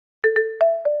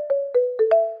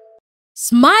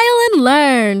Smile and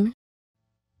learn!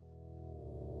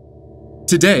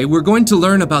 Today, we're going to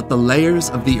learn about the layers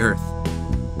of the Earth.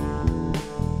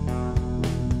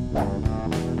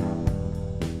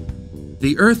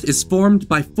 The Earth is formed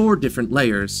by 4 different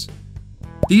layers.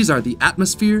 These are the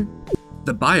atmosphere,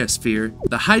 the biosphere,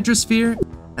 the hydrosphere,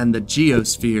 and the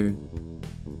geosphere.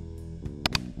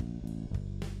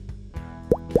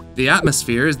 The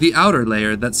atmosphere is the outer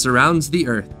layer that surrounds the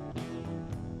Earth.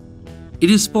 It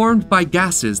is formed by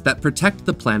gases that protect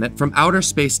the planet from outer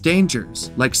space dangers,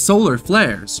 like solar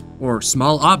flares or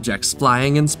small objects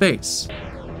flying in space.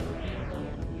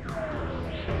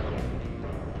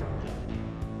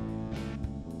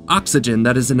 Oxygen,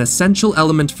 that is an essential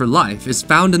element for life, is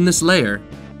found in this layer.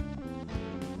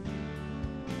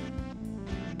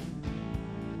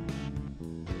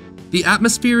 The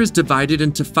atmosphere is divided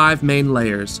into 5 main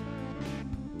layers: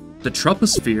 the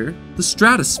troposphere, the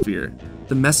stratosphere,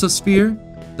 the mesosphere,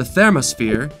 the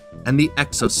thermosphere, and the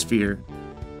exosphere.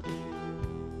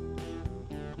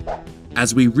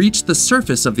 As we reach the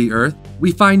surface of the Earth,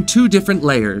 we find 2 different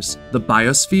layers, the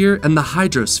biosphere and the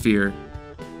hydrosphere.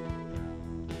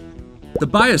 The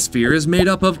biosphere is made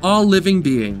up of all living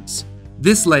beings.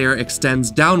 This layer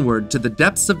extends downward to the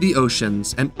depths of the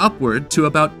oceans and upward to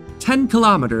about 10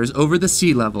 kilometers over the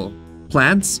sea level.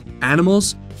 Plants,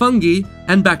 animals, fungi,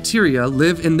 and bacteria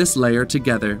live in this layer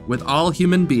together with all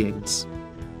human beings.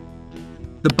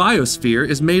 The biosphere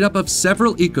is made up of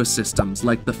several ecosystems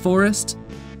like the forest,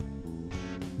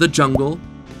 the jungle,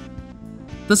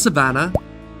 the savanna,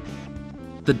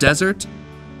 the desert,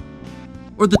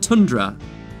 or the tundra.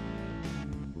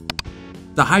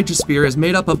 The hydrosphere is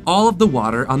made up of all of the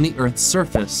water on the Earth's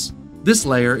surface. This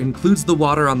layer includes the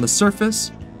water on the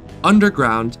surface,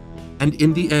 underground, and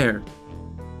in the air.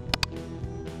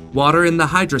 Water in the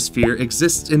hydrosphere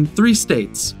exists in 3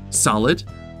 states: solid,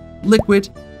 liquid,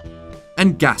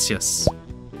 and gaseous.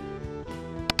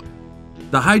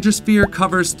 The hydrosphere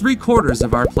covers 3/4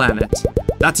 of our planet.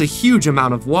 That's a huge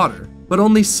amount of water, but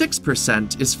only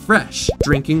 6% is fresh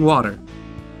drinking water.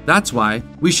 That's why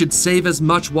we should save as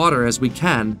much water as we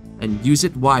can and use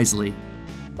it wisely.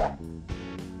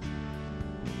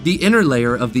 The inner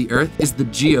layer of the Earth is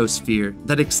the geosphere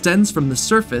that extends from the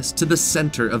surface to the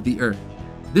center of the Earth.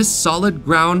 This solid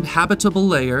ground habitable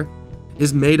layer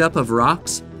is made up of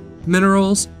rocks,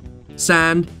 minerals,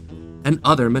 sand, and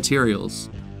other materials.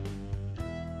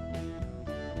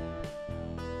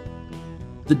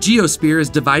 The geosphere is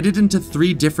divided into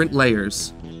 3 different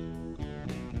layers: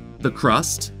 the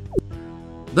crust,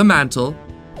 the mantle,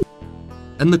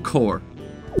 and the core.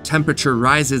 Temperature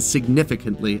rises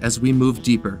significantly as we move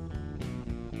deeper.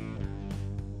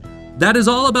 That is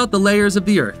all about the layers of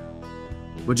the Earth.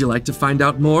 Would you like to find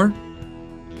out more?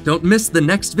 Don't miss the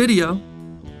next video.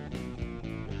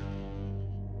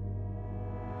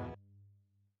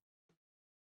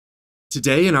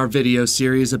 Today in our video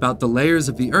series about the layers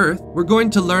of the Earth, we're going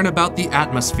to learn about the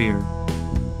atmosphere.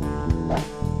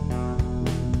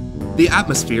 The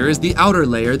atmosphere is the outer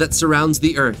layer that surrounds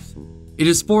the Earth. It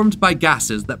is formed by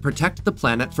gases that protect the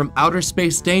planet from outer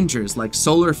space dangers like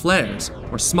solar flares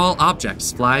or small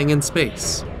objects flying in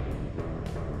space.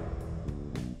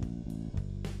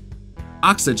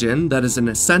 Oxygen, that is an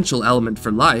essential element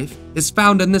for life, is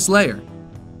found in this layer.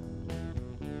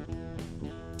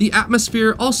 The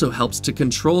atmosphere also helps to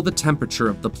control the temperature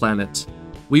of the planet.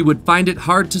 We would find it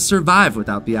hard to survive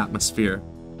without the atmosphere.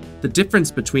 The difference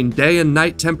between day and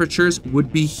night temperatures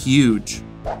would be huge.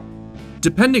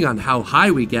 Depending on how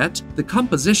high we get, the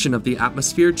composition of the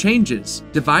atmosphere changes,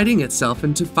 dividing itself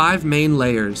into 5 main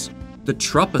layers: the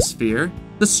troposphere,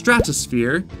 the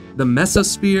stratosphere, the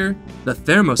mesosphere, the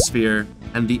thermosphere,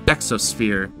 and the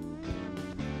exosphere.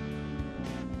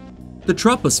 The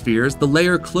troposphere is the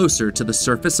layer closer to the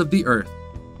surface of the Earth.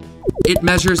 It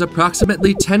measures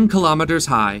approximately 10 kilometers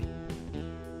high.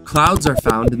 Clouds are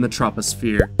found in the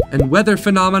troposphere, and weather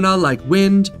phenomena like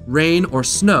wind, rain, or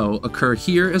snow occur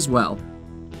here as well.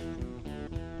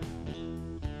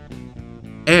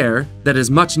 Air, that is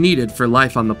much needed for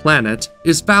life on the planet,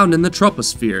 is found in the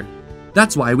troposphere.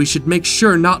 That's why we should make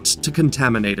sure not to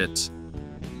contaminate it.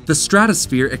 The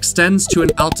stratosphere extends to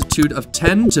an altitude of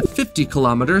 10 to 50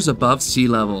 kilometers above sea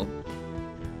level.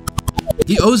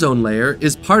 The ozone layer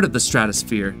is part of the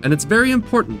stratosphere, and it's very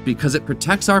important because it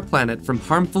protects our planet from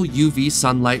harmful UV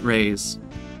sunlight rays.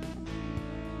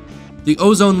 The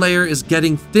ozone layer is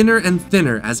getting thinner and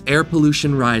thinner as air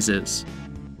pollution rises.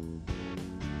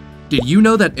 Did you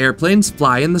know that airplanes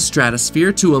fly in the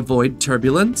stratosphere to avoid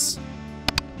turbulence?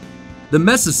 The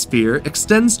mesosphere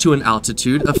extends to an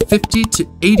altitude of 50 to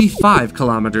 85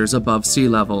 kilometers above sea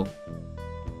level.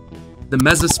 The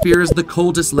mesosphere is the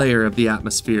coldest layer of the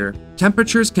atmosphere.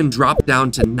 Temperatures can drop down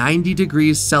to 90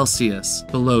 degrees Celsius,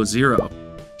 below zero.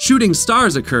 Shooting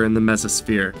stars occur in the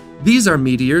mesosphere. These are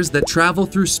meteors that travel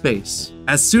through space.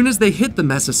 As soon as they hit the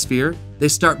mesosphere, they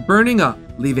start burning up,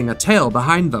 leaving a tail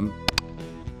behind them.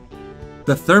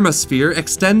 The thermosphere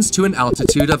extends to an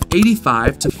altitude of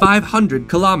 85 to 500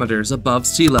 kilometers above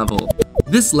sea level.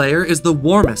 This layer is the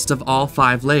warmest of all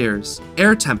 5 layers.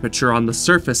 Air temperature on the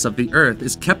surface of the Earth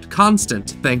is kept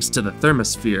constant thanks to the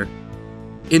thermosphere.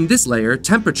 In this layer,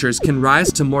 temperatures can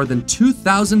rise to more than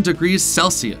 2,000 degrees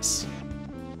Celsius.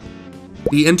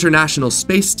 The International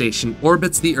Space Station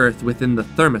orbits the Earth within the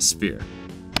thermosphere.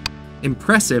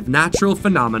 Impressive natural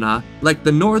phenomena like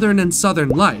the northern and southern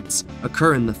lights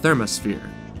occur in the thermosphere.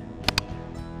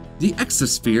 The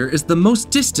exosphere is the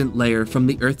most distant layer from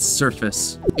the Earth's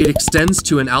surface. It extends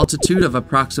to an altitude of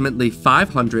approximately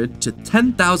 500 to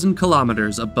 10,000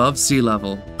 kilometers above sea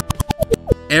level.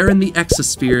 Air in the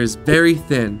exosphere is very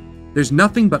thin. There's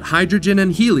nothing but hydrogen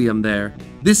and helium there.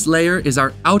 This layer is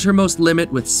our outermost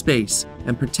limit with space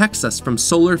and protects us from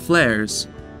solar flares.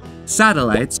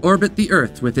 Satellites orbit the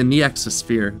Earth within the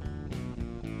exosphere.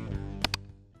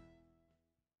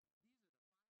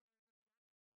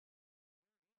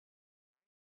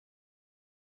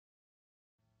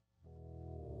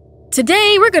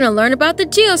 Today, we're going to learn about the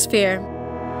geosphere.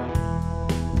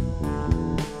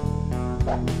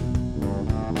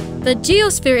 The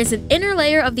geosphere is an inner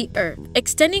layer of the Earth,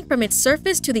 extending from its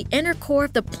surface to the inner core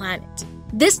of the planet.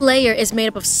 This layer is made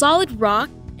up of solid rock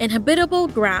and habitable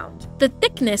ground. The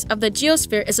thickness of the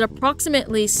geosphere is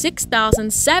approximately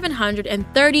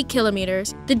 6,730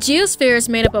 kilometers. The geosphere is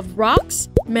made up of rocks,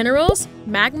 minerals,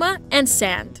 magma, and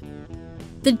sand.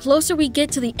 The closer we get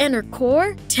to the inner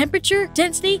core, temperature,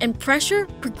 density, and pressure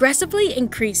progressively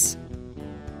increase.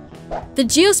 The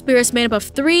geosphere is made up of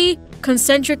 3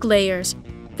 concentric layers: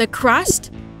 the crust,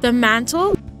 the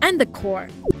mantle, and the core.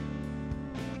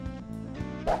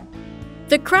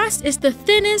 The crust is the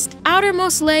thinnest,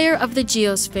 outermost layer of the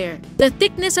geosphere. The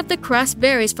thickness of the crust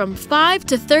varies from 5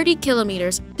 to 30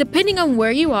 kilometers, depending on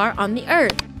where you are on the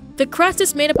Earth. The crust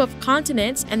is made up of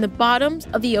continents and the bottoms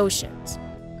of the oceans.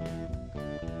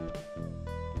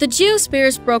 The geosphere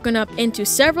is broken up into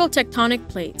several tectonic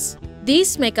plates.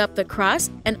 These make up the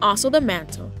crust and also the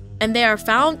mantle, and they are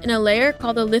found in a layer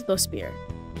called the lithosphere.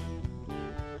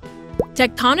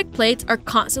 Tectonic plates are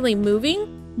constantly moving,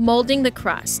 molding the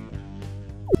crust.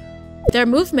 Their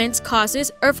movements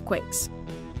causes earthquakes.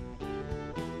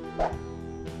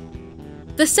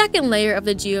 The second layer of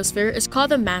the geosphere is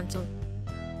called the mantle.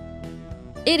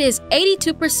 It is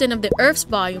 82% of the Earth's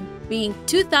volume, being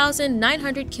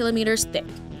 2,900 kilometers thick.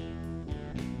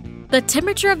 The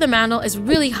temperature of the mantle is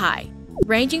really high,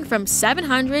 ranging from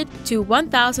 700 to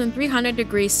 1,300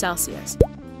 degrees Celsius.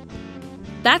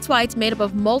 That's why it's made up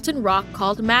of molten rock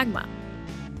called magma.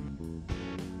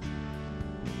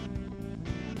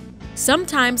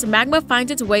 Sometimes magma finds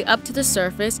its way up to the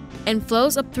surface and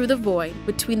flows up through the void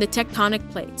between the tectonic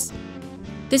plates.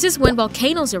 This is when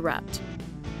volcanoes erupt.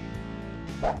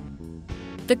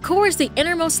 The core is the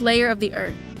innermost layer of the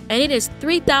Earth, and it is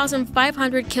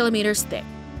 3,500 kilometers thick.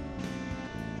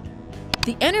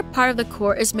 The inner part of the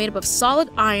core is made up of solid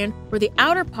iron, where the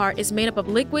outer part is made up of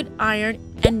liquid iron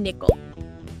and nickel.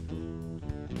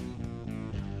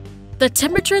 The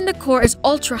temperature in the core is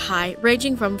ultra high,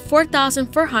 ranging from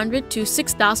 4,400 to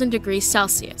 6,000 degrees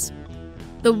Celsius.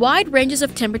 The wide ranges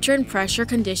of temperature and pressure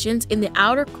conditions in the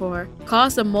outer core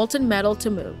cause the molten metal to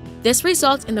move. This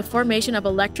results in the formation of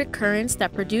electric currents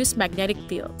that produce magnetic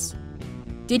fields.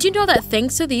 Did you know that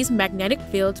thanks to these magnetic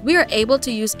fields, we are able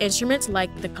to use instruments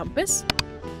like the compass?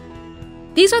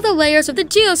 These are the layers of the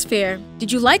geosphere.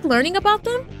 Did you like learning about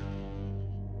them?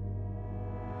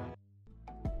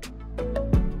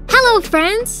 Hello,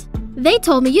 friends! They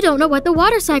told me you don't know what the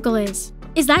water cycle is.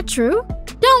 Is that true?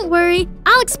 Don't worry,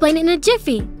 I'll explain it in a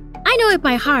jiffy. I know it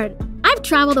by heart. I've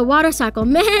traveled the water cycle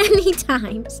many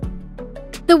times.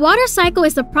 The water cycle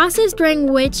is the process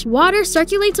during which water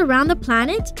circulates around the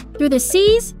planet through the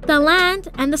seas, the land,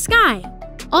 and the sky.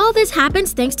 All this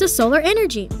happens thanks to solar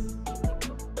energy.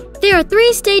 There are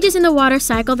 3 stages in the water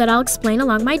cycle that I'll explain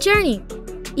along my journey: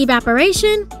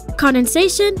 evaporation,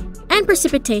 condensation, and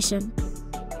precipitation.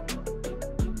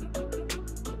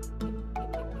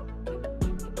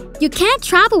 You can't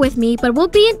travel with me, but we'll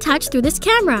be in touch through this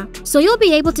camera, so you'll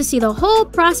be able to see the whole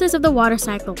process of the water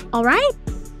cycle, alright?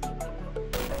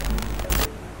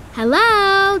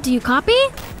 Hello, do you copy?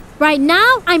 Right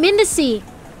now, I'm in the sea.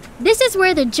 This is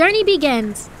where the journey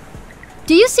begins.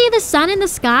 Do you see the sun in the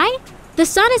sky? The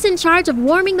sun is in charge of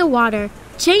warming the water,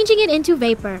 changing it into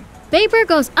vapor. Vapor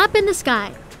goes up in the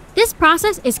sky. This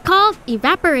process is called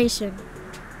evaporation.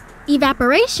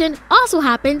 Evaporation also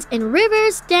happens in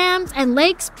rivers, dams, and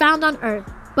lakes found on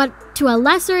Earth, but to a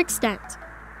lesser extent.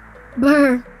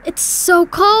 Brr, it's so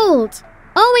cold!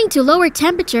 Owing to lower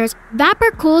temperatures,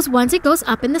 vapor cools once it goes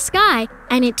up in the sky,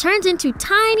 and it turns into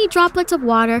tiny droplets of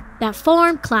water that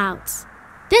form clouds.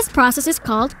 This process is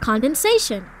called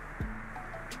condensation.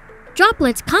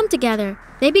 Droplets come together,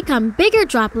 they become bigger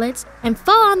droplets, and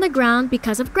fall on the ground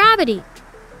because of gravity.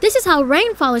 This is how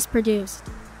rainfall is produced.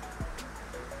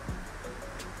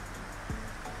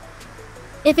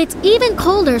 If it's even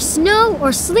colder, snow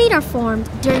or sleet are formed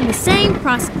during the same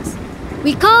process.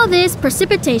 We call this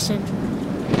precipitation.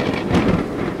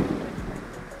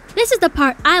 This is the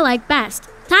part I like best.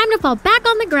 Time to fall back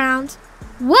on the ground.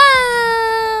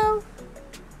 Whoa!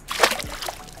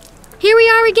 Here we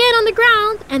are again on the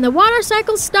ground, and the water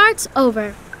cycle starts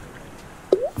over.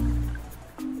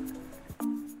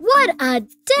 What a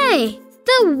day!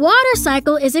 The water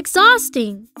cycle is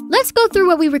exhausting. Let's go through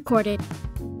what we recorded.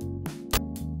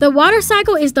 The water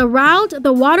cycle is the route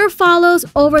the water follows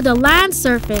over the land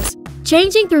surface,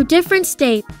 changing through different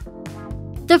states.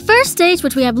 The first stage,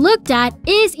 which we have looked at,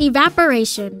 is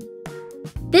evaporation.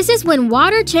 This is when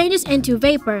water changes into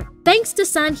vapor, thanks to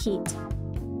sun heat.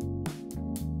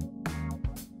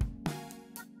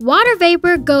 Water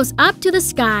vapor goes up to the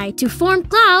sky to form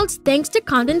clouds thanks to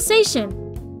condensation.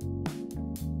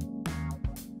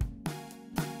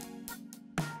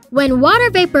 When water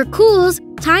vapor cools,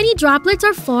 tiny droplets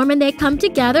are formed and they come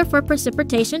together for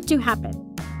precipitation to happen.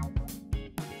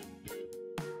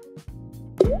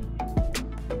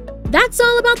 That's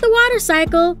all about the water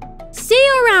cycle. See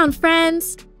you around,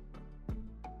 friends!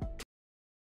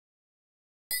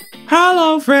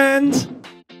 Hello, friends!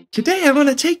 Today I want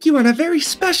to take you on a very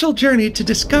special journey to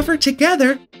discover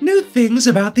together new things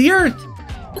about the Earth.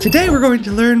 Today we're going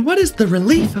to learn what is the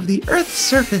relief of the Earth's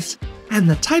surface and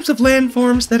the types of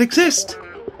landforms that exist.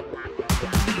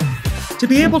 To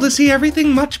be able to see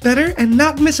everything much better and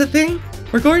not miss a thing,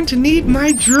 we're going to need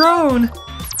my drone.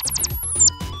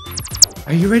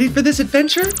 Are you ready for this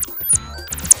adventure?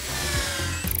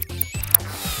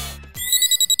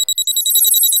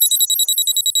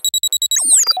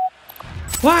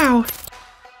 Wow!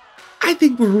 I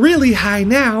think we're really high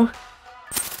now.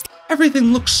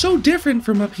 Everything looks so different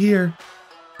from up here.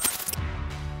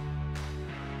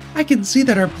 I can see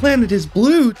that our planet is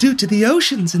blue due to the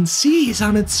oceans and seas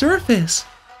on its surface.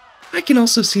 I can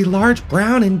also see large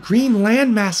brown and green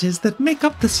land masses that make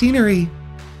up the scenery.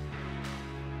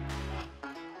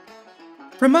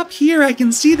 From up here, I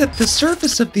can see that the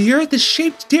surface of the Earth is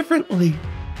shaped differently.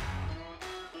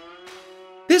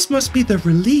 This must be the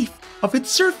relief of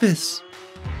its surface.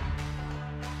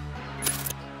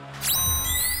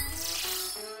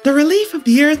 The relief of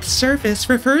the Earth's surface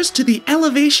refers to the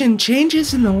elevation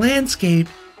changes in the landscape.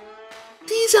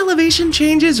 These elevation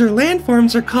changes or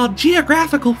landforms are called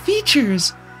geographical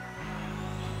features.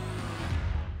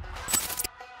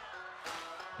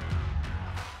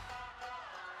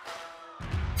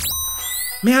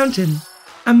 Mountain.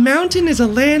 A mountain is a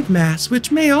landmass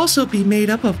which may also be made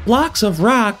up of blocks of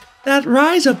rock that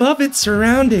rise above its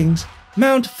surroundings.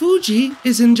 Mount Fuji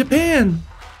is in Japan.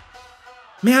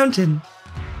 Mountain.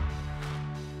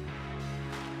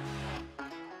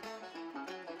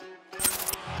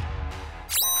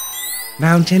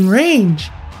 Mountain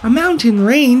range. A mountain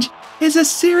range is a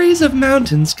series of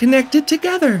mountains connected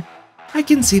together. I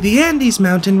can see the Andes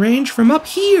mountain range from up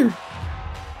here.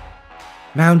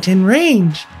 Mountain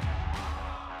range.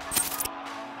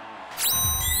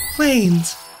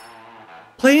 Plains.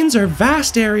 Plains are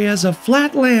vast areas of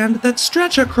flat land that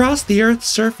stretch across the Earth's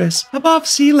surface above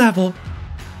sea level.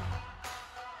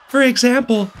 For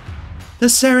example, the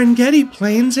Serengeti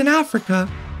Plains in Africa.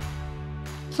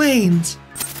 Plains.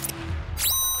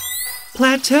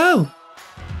 Plateau.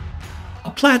 A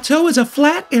plateau is a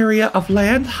flat area of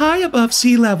land high above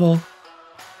sea level.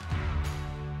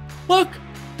 Look,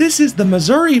 this is the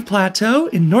Missouri Plateau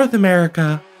in North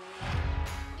America.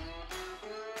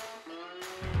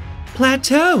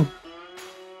 Plateau.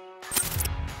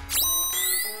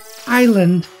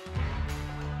 Island.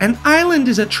 An island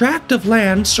is a tract of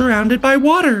land surrounded by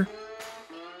water.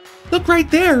 Look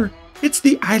right there. It's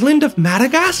the island of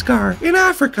Madagascar in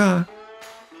Africa.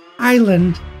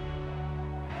 Island.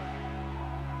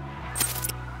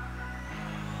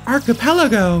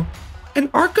 Archipelago. An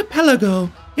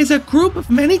archipelago is a group of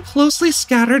many closely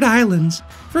scattered islands.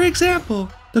 For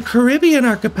example, the Caribbean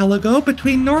archipelago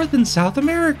between North and South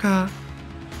America.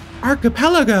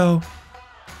 Archipelago.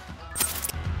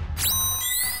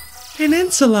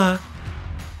 Peninsula.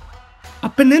 A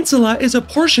peninsula is a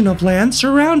portion of land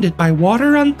surrounded by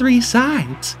water on 3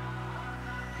 sides.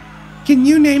 Can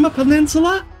you name a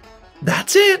peninsula?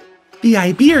 That's it! The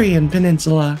Iberian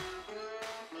Peninsula.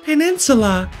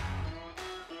 Peninsula.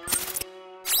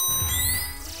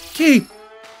 Cape.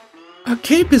 A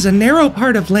cape is a narrow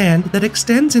part of land that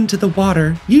extends into the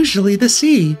water, usually the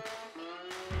sea.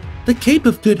 The Cape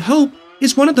of Good Hope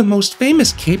is one of the most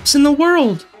famous capes in the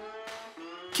world.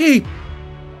 Cape.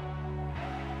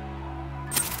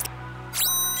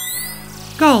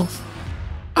 Gulf.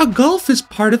 A gulf is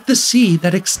part of the sea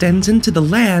that extends into the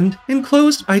land,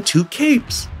 enclosed by 2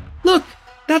 capes. Look,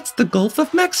 that's the Gulf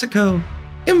of Mexico.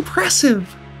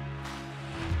 Impressive!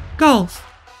 Gulf.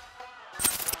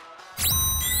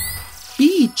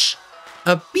 Beach.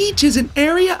 A beach is an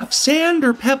area of sand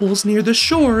or pebbles near the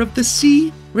shore of the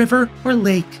sea, river, or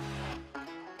lake.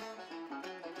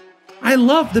 I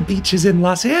love the beaches in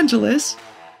Los Angeles.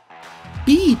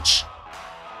 Beach.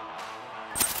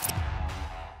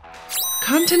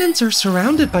 Continents are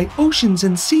surrounded by oceans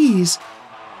and seas.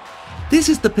 This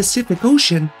is the Pacific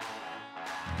Ocean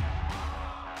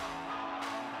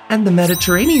and the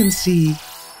Mediterranean Sea.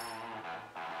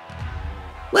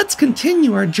 Let's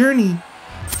continue our journey.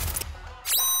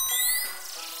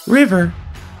 River.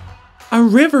 A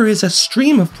river is a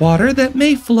stream of water that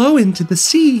may flow into the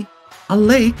sea, a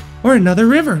lake, or another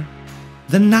river.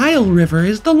 The Nile River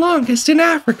is the longest in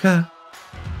Africa.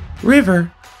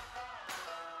 River.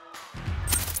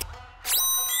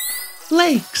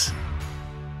 Lakes.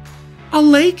 A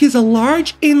lake is a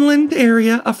large inland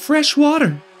area of fresh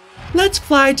water. Let's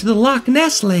fly to the Loch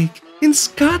Ness Lake in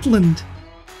Scotland.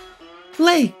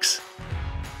 Lakes.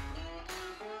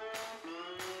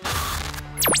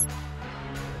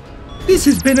 This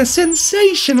has been a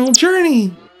sensational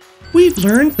journey. We've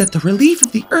learned that the relief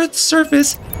of the Earth's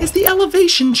surface is the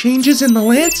elevation changes in the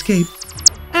landscape,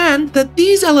 and that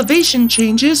these elevation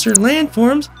changes or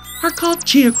landforms are called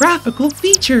geographical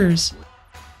features.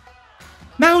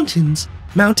 Mountains,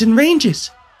 mountain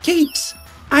ranges, capes,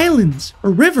 islands,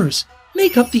 or rivers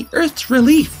make up the Earth's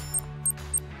relief.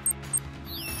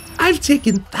 I've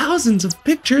taken thousands of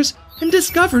pictures and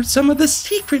discovered some of the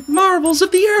secret marvels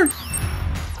of the Earth.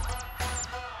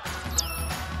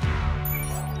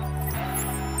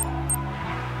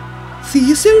 See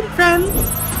you soon, friends!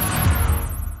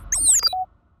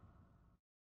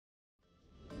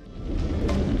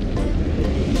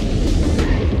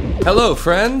 Hello,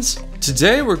 friends!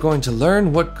 Today we're going to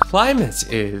learn what climate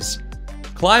is.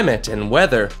 Climate and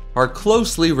weather are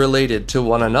closely related to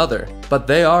one another, but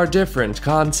they are different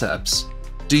concepts.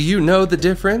 Do you know the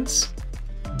difference?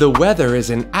 The weather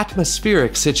is an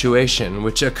atmospheric situation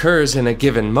which occurs in a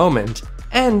given moment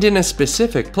and in a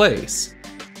specific place.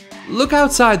 Look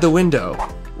outside the window.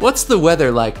 What's the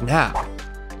weather like now?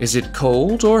 Is it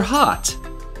cold or hot?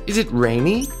 Is it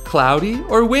rainy, cloudy,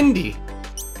 or windy?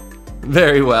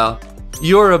 Very well.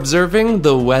 You're observing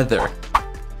the weather.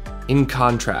 In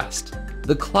contrast,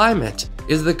 the climate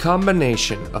is the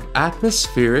combination of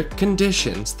atmospheric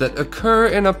conditions that occur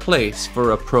in a place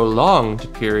for a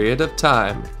prolonged period of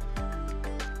time.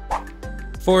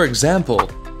 For example,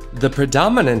 the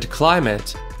predominant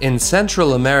climate in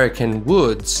Central American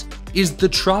woods is the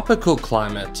tropical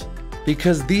climate,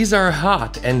 because these are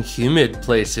hot and humid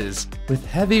places with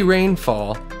heavy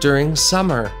rainfall during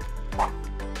summer.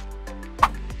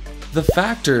 The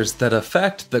factors that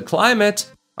affect the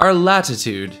climate are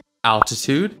latitude,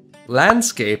 altitude,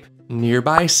 landscape,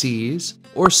 nearby seas,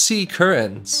 or sea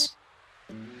currents.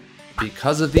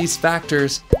 Because of these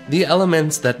factors, the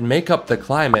elements that make up the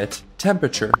climate,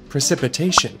 temperature,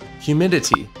 precipitation,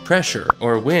 humidity, pressure,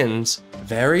 or winds,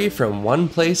 vary from one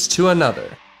place to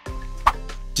another.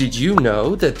 Did you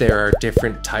know that there are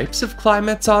different types of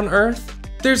climates on Earth?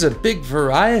 There's a big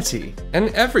variety, and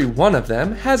every one of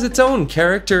them has its own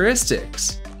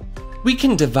characteristics. We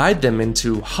can divide them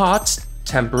into hot,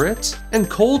 temperate, and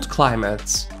cold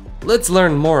climates. Let's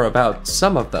learn more about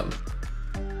some of them.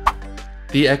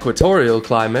 The equatorial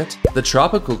climate, the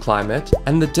tropical climate,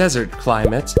 and the desert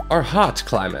climate are hot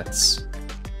climates.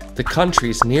 The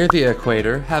countries near the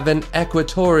equator have an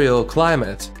equatorial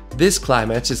climate. This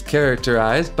climate is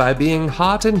characterized by being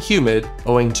hot and humid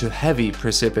owing to heavy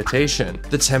precipitation.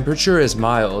 The temperature is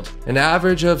mild, an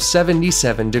average of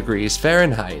 77 degrees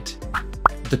Fahrenheit.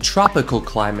 The tropical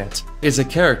climate is a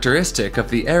characteristic of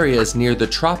the areas near the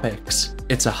tropics.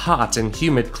 It's a hot and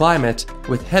humid climate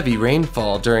with heavy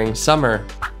rainfall during summer.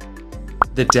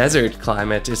 The desert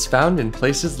climate is found in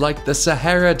places like the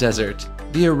Sahara Desert,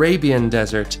 the Arabian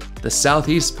Desert, the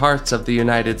southeast parts of the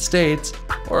United States,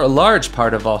 or a large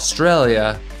part of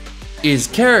Australia. Is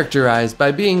characterized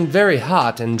by being very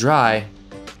hot and dry.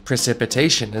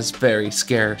 Precipitation is very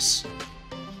scarce.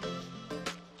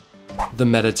 The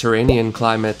Mediterranean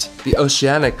climate, the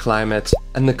oceanic climate,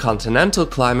 and the continental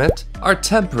climate are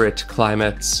temperate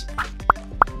climates.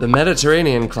 The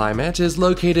Mediterranean climate is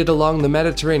located along the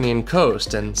Mediterranean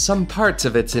coast and some parts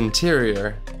of its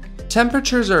interior.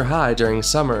 Temperatures are high during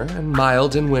summer and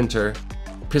mild in winter.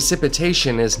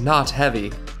 Precipitation is not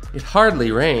heavy. It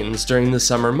hardly rains during the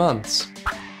summer months.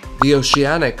 The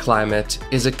oceanic climate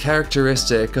is a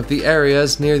characteristic of the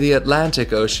areas near the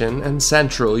Atlantic Ocean and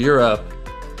Central Europe.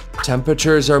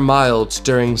 Temperatures are mild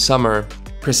during summer.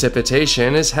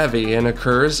 Precipitation is heavy and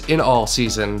occurs in all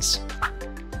seasons.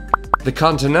 The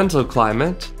continental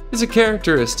climate is a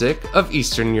characteristic of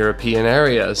Eastern European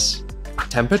areas.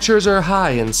 Temperatures are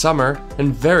high in summer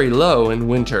and very low in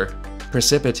winter.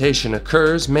 Precipitation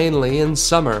occurs mainly in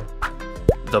summer.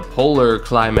 The polar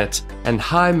climate and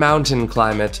high mountain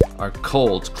climate are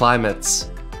cold climates.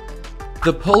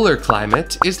 The polar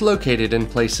climate is located in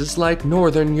places like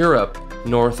Northern Europe,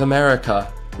 North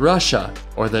America, Russia,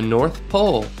 or the North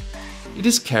Pole. It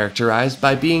is characterized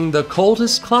by being the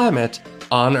coldest climate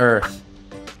on Earth.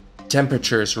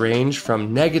 Temperatures range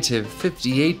from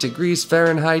 -58 degrees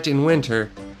Fahrenheit in winter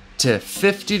to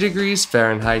 50 degrees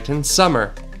Fahrenheit in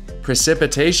summer.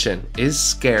 Precipitation is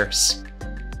scarce.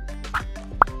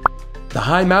 The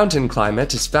high mountain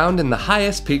climate is found in the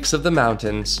highest peaks of the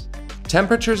mountains.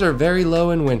 Temperatures are very low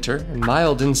in winter and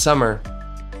mild in summer.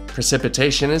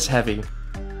 Precipitation is heavy.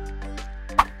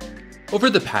 Over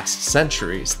the past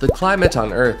centuries, the climate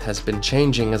on Earth has been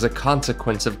changing as a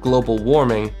consequence of global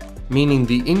warming, meaning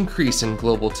the increase in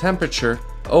global temperature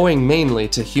owing mainly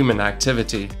to human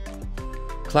activity.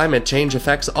 Climate change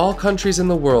affects all countries in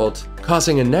the world,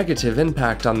 causing a negative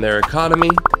impact on their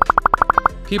economy,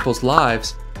 people's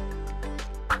lives,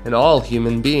 and all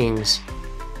human beings.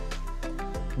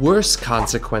 Worse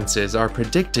consequences are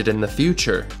predicted in the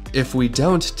future if we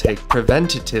don't take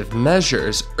preventative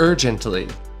measures urgently.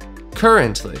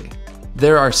 Currently,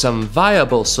 there are some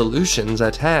viable solutions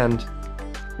at hand.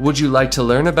 Would you like to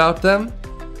learn about them?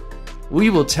 We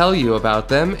will tell you about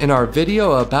them in our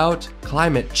video about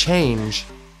climate change.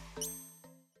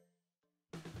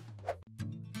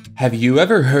 Have you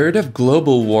ever heard of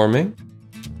global warming?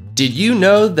 Did you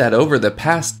know that over the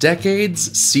past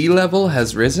decades, sea level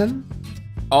has risen?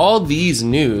 All these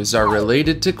news are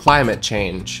related to climate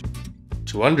change.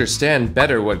 To understand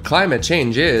better what climate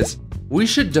change is, we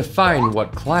should define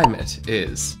what climate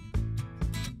is.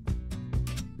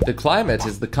 The climate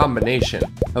is the combination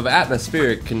of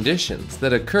atmospheric conditions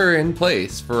that occur in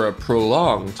place for a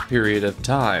prolonged period of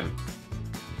time.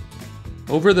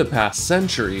 Over the past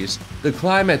centuries, the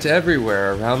climate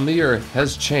everywhere around the Earth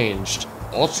has changed,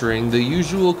 altering the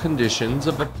usual conditions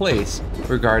of a place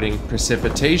regarding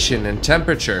precipitation and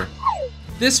temperature.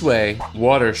 This way,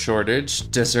 water shortage,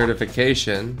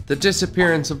 desertification, the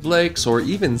disappearance of lakes, or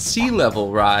even sea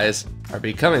level rise are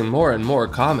becoming more and more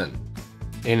common.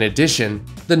 In addition,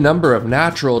 the number of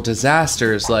natural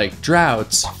disasters like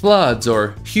droughts, floods,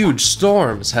 or huge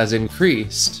storms has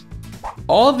increased.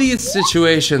 All these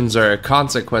situations are a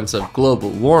consequence of global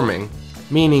warming,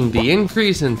 meaning the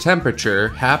increase in temperature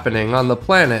happening on the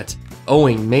planet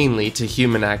owing mainly to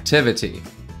human activity.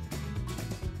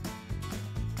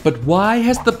 But why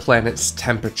has the planet's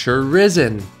temperature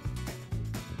risen?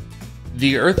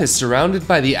 The Earth is surrounded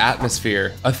by the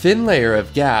atmosphere, a thin layer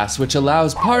of gas which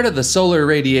allows part of the solar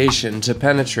radiation to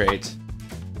penetrate.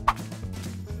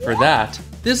 For that,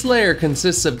 this layer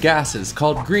consists of gases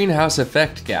called greenhouse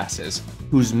effect gases,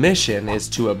 whose mission is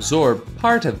to absorb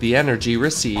part of the energy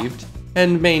received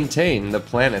and maintain the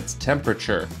planet's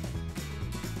temperature.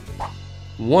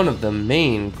 One of the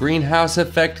main greenhouse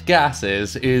effect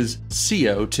gases is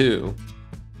CO2.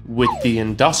 With the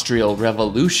Industrial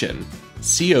Revolution,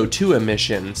 CO2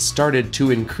 emissions started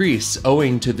to increase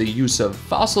owing to the use of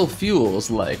fossil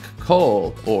fuels like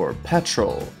coal or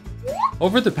petrol.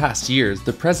 Over the past years,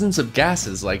 the presence of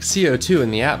gases like CO2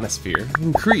 in the atmosphere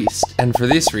increased, and for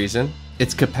this reason,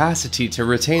 its capacity to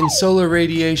retain solar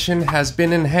radiation has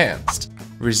been enhanced,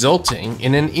 resulting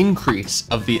in an increase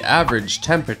of the average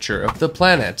temperature of the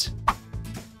planet.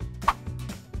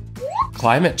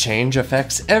 Climate change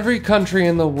affects every country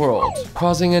in the world,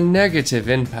 causing a negative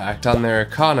impact on their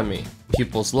economy,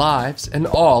 people's lives, and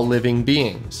all living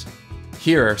beings.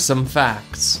 Here are some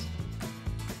facts.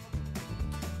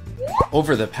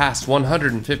 Over the past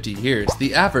 150 years,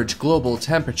 the average global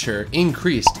temperature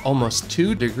increased almost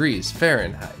 2 degrees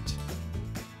Fahrenheit.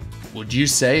 Would you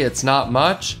say it's not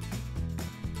much?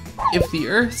 If the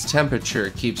Earth's temperature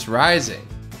keeps rising,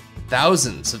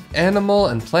 thousands of animal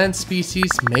and plant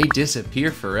species may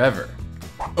disappear forever.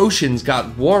 oceans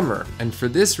got warmer, and for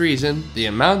this reason, the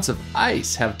amounts of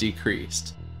ice have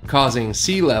decreased, causing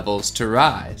sea levels to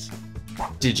rise.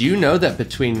 Did you know that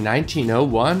between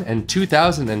 1901 and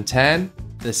 2010,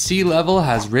 the sea level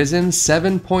has risen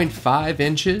 7.5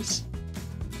 inches?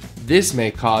 This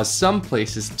may cause some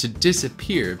places to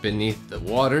disappear beneath the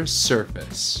water's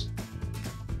surface.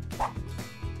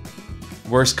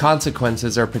 Worse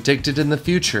consequences are predicted in the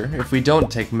future if we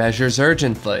don't take measures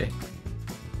urgently.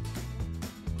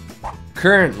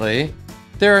 Currently,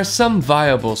 there are some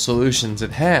viable solutions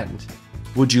at hand.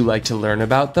 Would you like to learn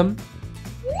about them?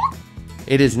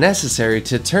 It is necessary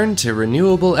to turn to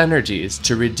renewable energies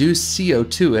to reduce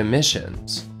CO2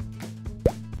 emissions.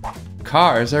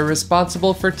 Cars are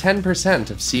responsible for 10%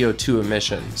 of CO2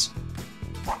 emissions.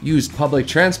 Use public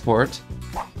transport,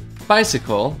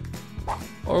 bicycle,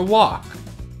 or walk.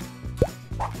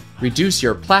 Reduce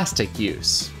your plastic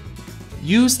use.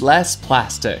 Use less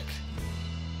plastic.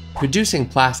 Producing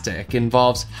plastic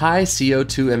involves high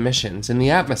CO2 emissions in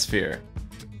the atmosphere.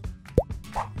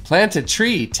 Plant a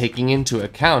tree taking into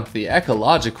account the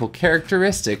ecological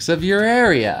characteristics of your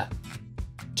area.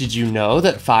 Did you know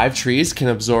that 5 trees can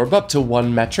absorb up to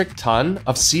 1 metric ton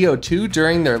of CO2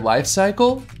 during their life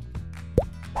cycle?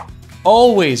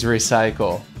 Always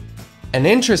recycle. An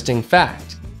interesting fact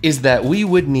is that we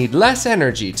would need less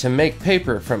energy to make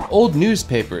paper from old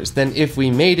newspapers than if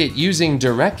we made it using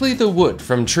directly the wood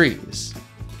from trees.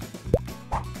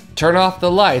 Turn off the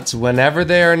lights whenever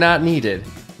they are not needed.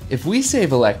 If we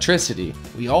save electricity,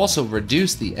 we also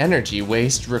reduce the energy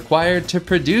waste required to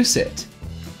produce it.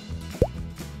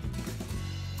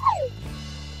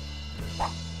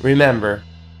 Remember,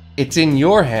 it's in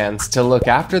your hands to look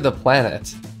after the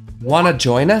planet. Want to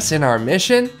join us in our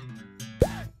mission?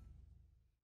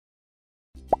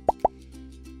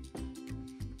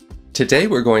 Today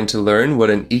we're going to learn what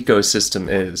an ecosystem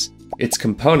is, its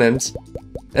components,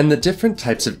 and the different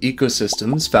types of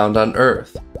ecosystems found on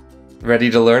Earth.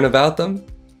 Ready to learn about them?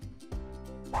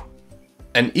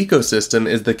 An ecosystem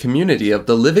is the community of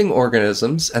the living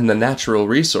organisms and the natural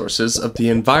resources of the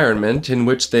environment in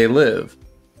which they live.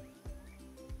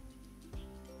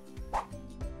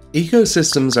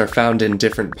 Ecosystems are found in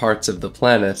different parts of the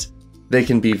planet. They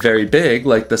can be very big,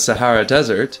 like the Sahara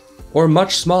Desert, or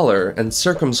much smaller and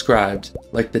circumscribed,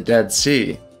 like the Dead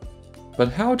Sea.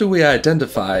 But how do we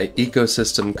identify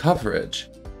ecosystem coverage?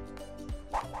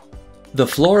 The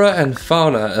flora and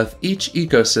fauna of each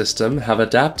ecosystem have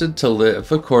adapted to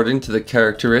live according to the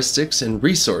characteristics and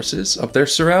resources of their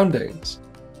surroundings.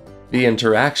 The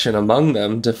interaction among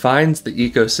them defines the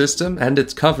ecosystem and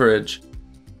its coverage.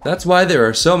 That's why there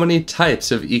are so many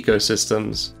types of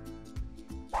ecosystems.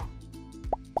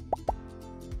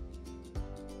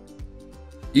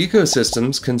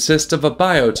 Ecosystems consist of a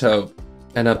biotope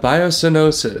and a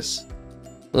biosynosis.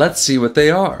 Let's see what they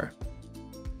are.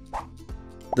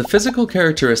 The physical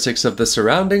characteristics of the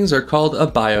surroundings are called a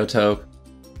biotope.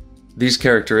 These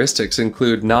characteristics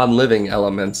include non-living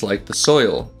elements like the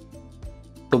soil,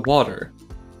 the water,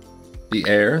 the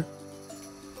air,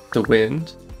 the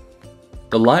wind,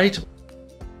 the light,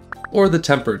 or the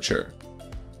temperature.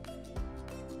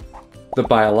 The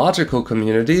biological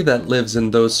community that lives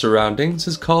in those surroundings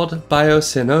is called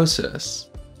biosynosis.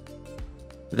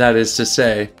 That is to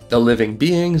say, the living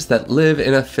beings that live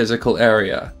in a physical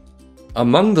area.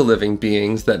 Among the living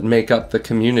beings that make up the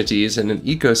communities in an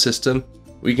ecosystem,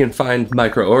 we can find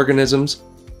microorganisms,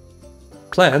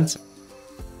 plants,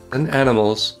 and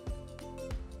animals.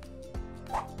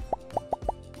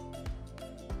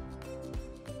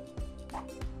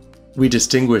 We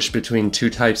distinguish between 2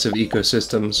 types of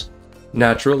ecosystems: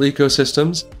 natural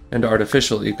ecosystems and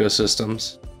artificial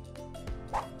ecosystems.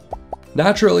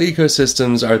 Natural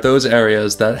ecosystems are those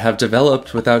areas that have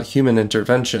developed without human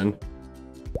intervention.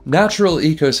 Natural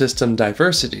ecosystem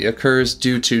diversity occurs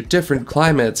due to different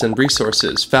climates and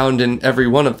resources found in every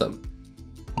one of them.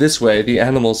 This way, the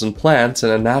animals and plants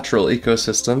in a natural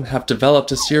ecosystem have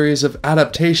developed a series of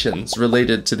adaptations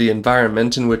related to the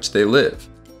environment in which they live.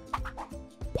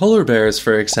 Polar bears,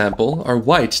 for example, are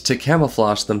white to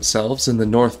camouflage themselves in the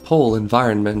North Pole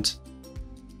environment.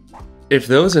 If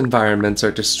those environments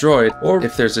are destroyed, or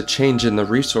if there's a change in the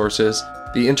resources,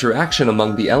 the interaction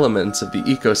among the elements of the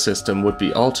ecosystem would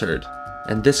be altered,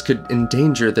 and this could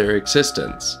endanger their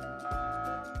existence.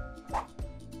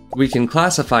 We can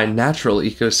classify natural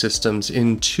ecosystems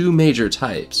in 2 major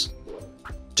types: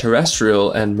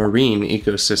 terrestrial and marine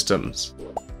ecosystems.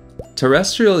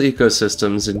 Terrestrial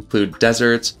ecosystems include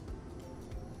deserts,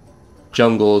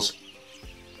 jungles,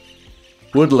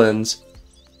 woodlands,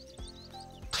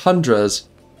 tundras,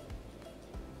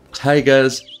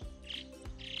 taigas,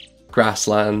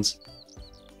 grasslands,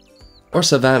 or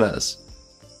savannas.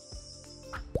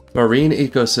 Marine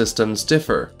ecosystems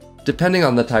differ depending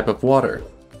on the type of water.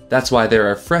 That's why there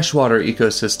are freshwater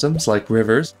ecosystems like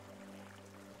rivers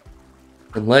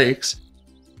and lakes,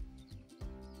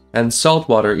 and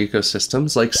saltwater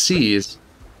ecosystems like seas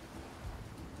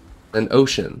and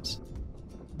oceans.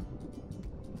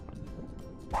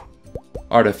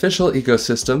 Artificial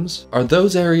ecosystems are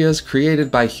those areas created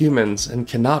by humans and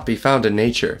cannot be found in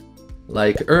nature,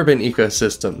 like urban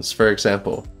ecosystems, for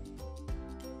example.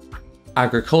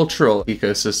 Agricultural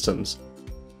ecosystems,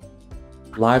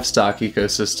 livestock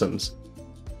ecosystems,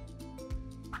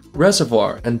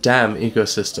 reservoir and dam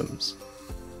ecosystems.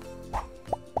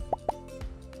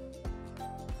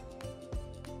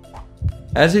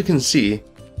 As you can see,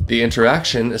 the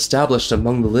interaction established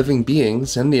among the living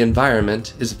beings and the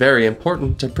environment is very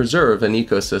important to preserve an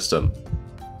ecosystem.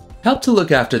 Help to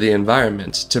look after the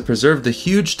environment to preserve the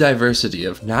huge diversity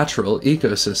of natural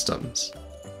ecosystems.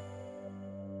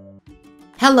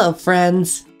 Hello,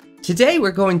 friends! Today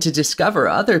we're going to discover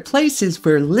other places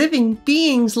where living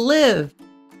beings live.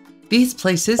 These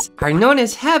places are known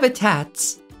as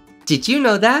habitats. Did you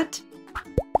know that?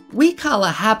 We call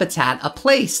a habitat a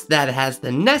place that has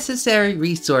the necessary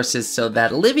resources so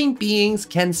that living beings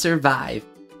can survive.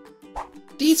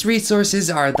 These resources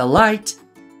are the light,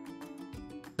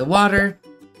 the water,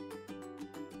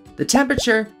 the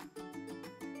temperature,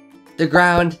 the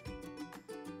ground,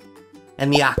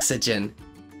 and the oxygen.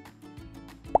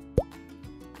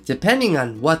 Depending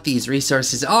on what these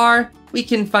resources are, we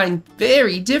can find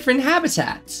very different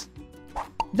habitats.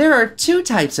 There are two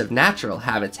types of natural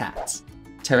habitats: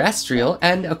 terrestrial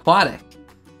and aquatic.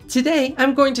 Today,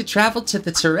 I'm going to travel to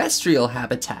the terrestrial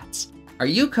habitats. Are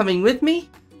you coming with me?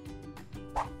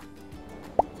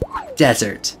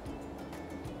 Desert.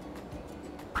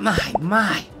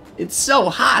 My, it's so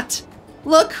hot.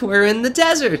 Look, we're in the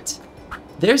desert.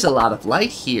 There's a lot of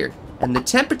light here, and the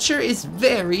temperature is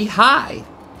very high.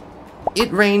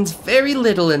 It rains very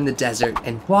little in the desert,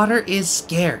 and water is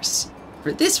scarce.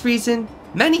 For this reason,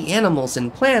 many animals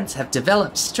and plants have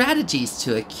developed strategies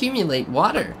to accumulate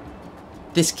water.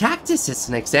 This cactus is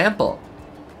an example.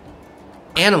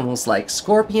 Animals like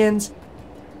scorpions,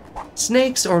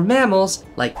 snakes, or mammals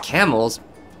like camels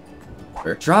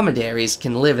or dromedaries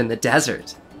can live in the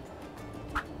desert.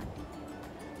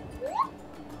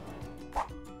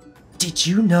 Did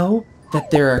you know that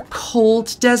there are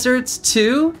cold deserts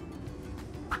too?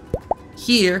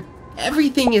 Here,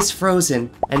 everything is frozen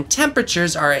and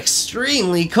temperatures are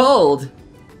extremely cold.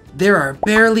 There are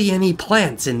barely any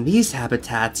plants in these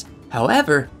habitats.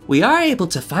 However, we are able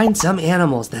to find some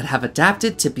animals that have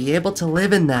adapted to be able to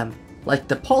live in them, like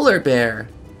the polar bear.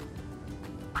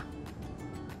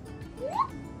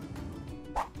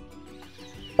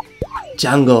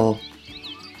 Jungle.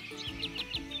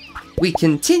 We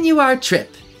continue our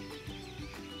trip.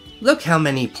 Look how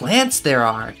many plants there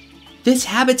are. This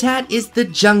habitat is the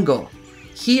jungle.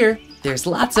 Here, there's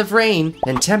lots of rain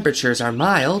and temperatures are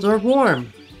mild or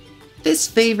warm. This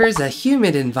favors a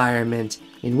humid environment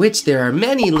in which there are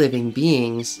many living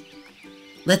beings.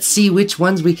 Let's see which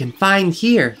ones we can find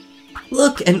here.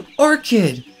 Look, an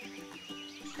orchid!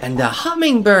 And a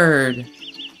hummingbird!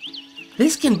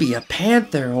 This can be a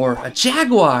panther or a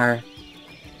jaguar.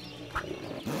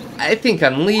 I think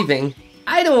I'm leaving.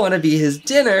 I don't want to be his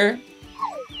dinner.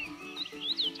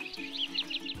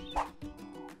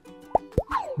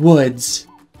 Woods.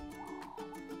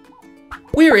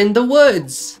 We're in the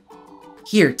woods.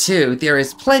 Here too, there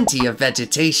is plenty of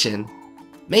vegetation.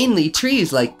 Mainly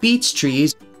trees like beech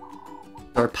trees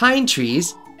or pine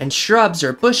trees, and shrubs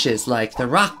or bushes like the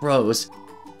rock rose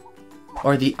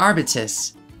or the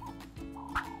arbutus.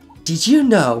 Did you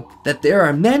know that there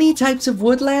are many types of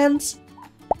woodlands?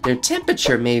 Their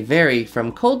temperature may vary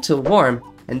from cold to warm,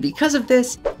 and because of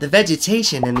this, the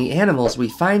vegetation and the animals we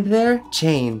find there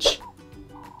change.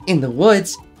 In the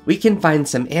woods, we can find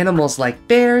some animals like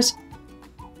bears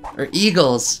or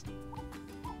eagles.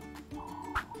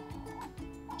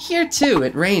 Here too,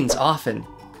 it rains often.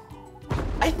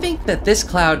 I think that this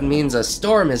cloud means a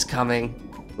storm is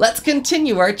coming. Let's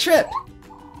continue our trip.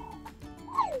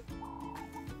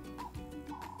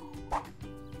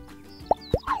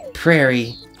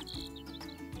 Prairie.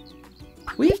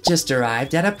 We've just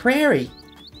arrived at a prairie.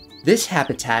 This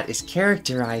habitat is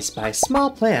characterized by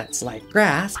small plants like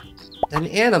grass and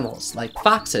animals like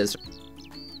foxes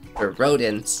or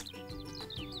rodents.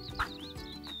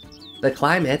 The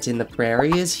climate in the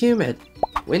prairie is humid.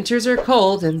 Winters are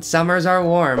cold and summers are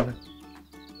warm.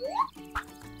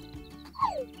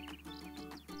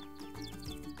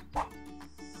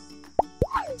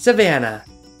 Savanna.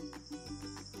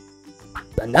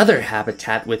 A Another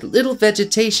habitat with little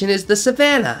vegetation is the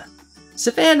savanna.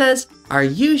 Savannas are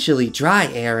usually dry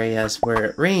areas where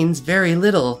it rains very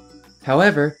little.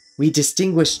 However, we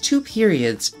distinguish two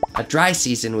periods, a dry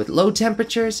season with low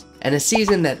temperatures and a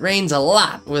season that rains a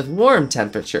lot with warm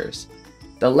temperatures.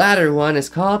 The latter one is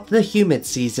called the humid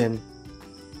season.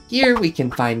 Here we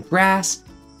can find grass,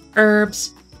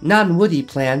 herbs, non-woody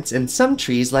plants, and some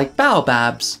trees like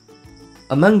baobabs.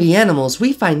 Among the animals,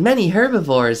 we find many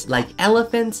herbivores like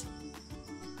elephants,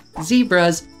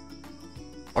 zebras,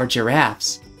 or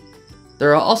giraffes.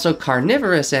 There are also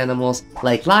carnivorous animals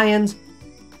like lions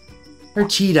or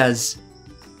cheetahs.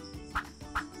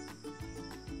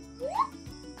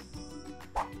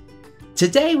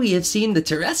 Today we have seen the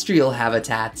terrestrial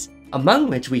habitats, among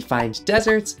which we find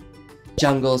deserts,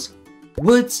 jungles,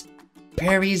 woods,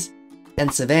 prairies,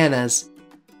 and savannas.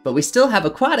 But we still have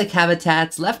aquatic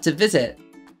habitats left to visit.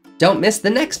 Don't miss the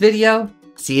next video.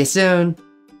 See you soon.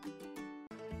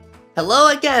 Hello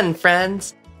again,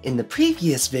 friends. In the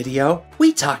previous video,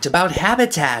 we talked about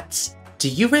habitats. Do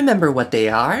you remember what they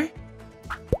are?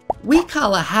 We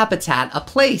call a habitat a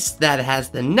place that has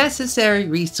the necessary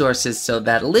resources so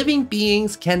that living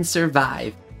beings can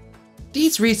survive.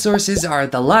 These resources are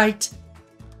the light,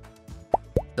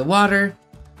 the water,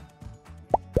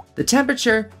 the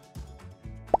temperature,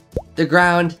 the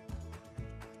ground,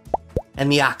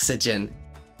 and the oxygen.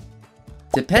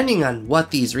 Depending on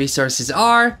what these resources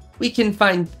are, we can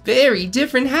find very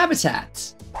different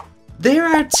habitats. There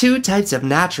are two types of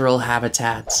natural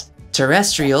habitats,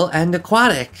 terrestrial and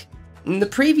aquatic. In the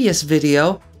previous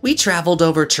video, we traveled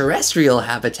over terrestrial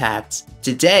habitats.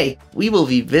 Today, we will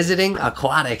be visiting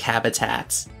aquatic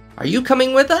habitats. Are you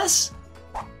coming with us?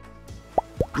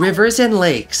 Rivers and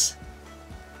lakes.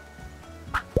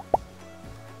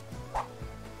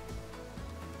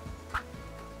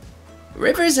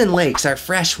 Rivers and lakes are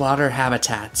freshwater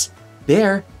habitats.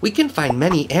 There, we can find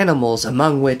many animals,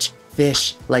 among which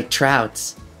fish like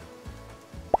trouts.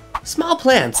 Small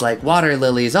plants like water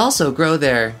lilies also grow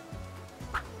there.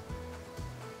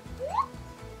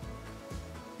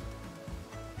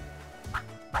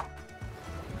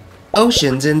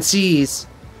 Oceans and seas.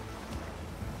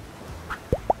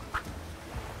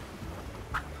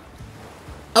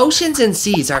 Oceans and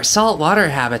seas are saltwater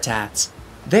habitats.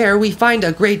 There we find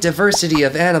a great diversity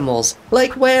of animals,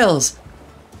 like whales,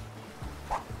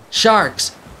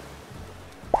 sharks,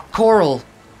 coral,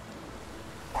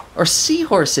 or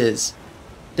seahorses.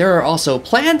 There are also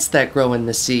plants that grow in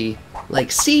the sea, like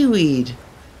seaweed.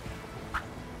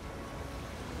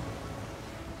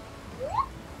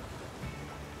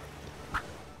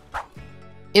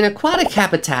 In aquatic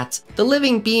habitats, the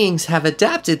living beings have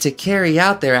adapted to carry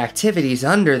out their activities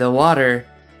under the water.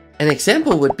 An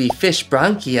example would be fish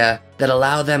bronchia that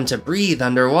allow them to breathe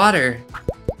underwater.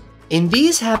 In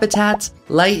these habitats,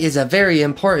 light is a very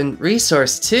important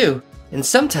resource too, and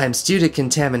sometimes due to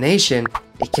contamination,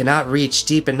 it cannot reach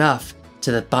deep enough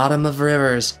to the bottom of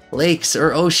rivers, lakes,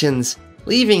 or oceans,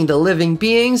 leaving the living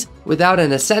beings without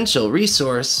an essential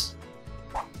resource.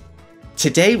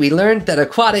 Today we learned that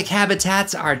aquatic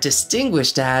habitats are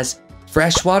distinguished as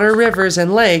freshwater rivers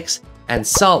and lakes and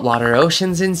saltwater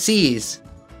oceans and seas.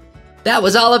 That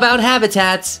was all about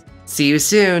habitats. See you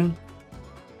soon.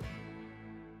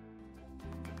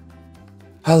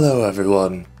 Hello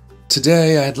everyone.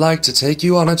 Today I'd like to take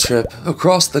you on a trip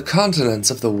across the continents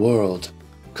of the world.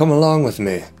 Come along with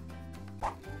me.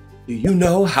 Do you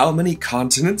know how many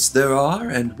continents there are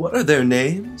and what are their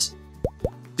names?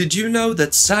 Did you know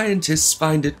that scientists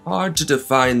find it hard to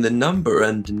define the number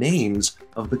and names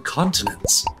of the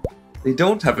continents? They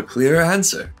don't have a clear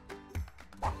answer.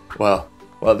 Well,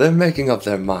 while they're making up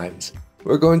their minds,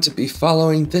 we're going to be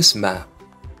following this map,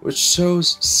 which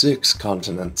shows 6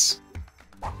 continents.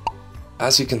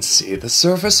 As you can see, the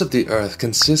surface of the Earth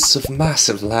consists of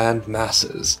massive land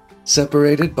masses,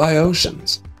 separated by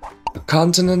oceans. A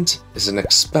continent is an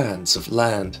expanse of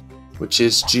land, which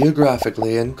is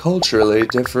geographically and culturally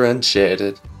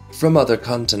differentiated from other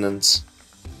continents.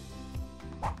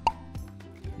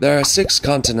 There are 6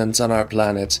 continents on our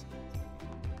planet: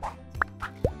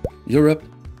 Europe,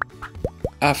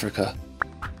 Africa,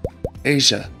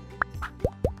 Asia,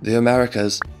 the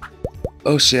Americas,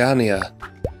 Oceania,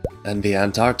 and the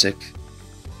Antarctic.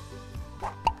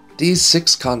 These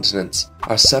 6 continents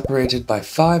are separated by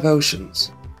 5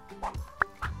 oceans: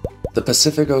 the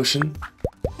Pacific Ocean,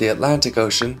 the Atlantic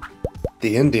Ocean,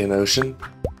 the Indian Ocean,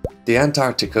 the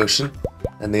Antarctic Ocean,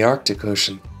 and the Arctic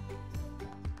Ocean.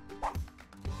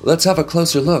 Let's have a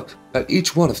closer look at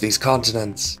each one of these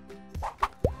continents.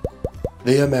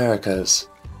 The Americas.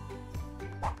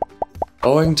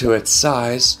 Owing to its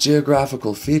size,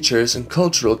 geographical features, and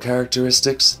cultural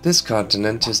characteristics, this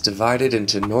continent is divided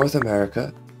into North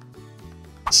America,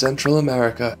 Central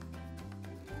America,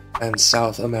 and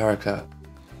South America.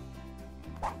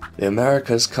 The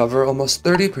Americas cover almost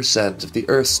 30% of the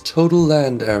Earth's total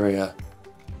land area.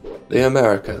 The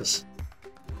Americas.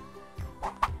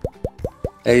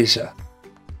 Asia.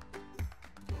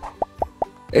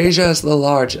 Asia is the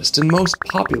largest and most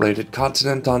populated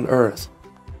continent on Earth.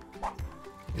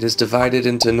 It is divided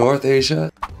into North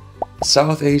Asia,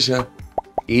 South Asia,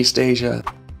 East Asia,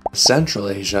 Central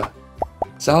Asia,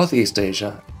 Southeast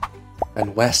Asia,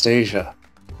 and West Asia.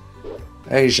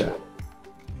 Asia.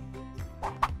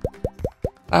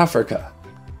 Africa.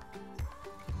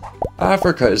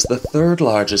 Africa is the third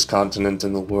largest continent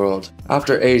in the world,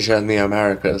 after Asia and the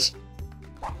Americas.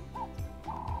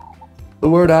 The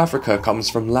word Africa comes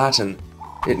from Latin.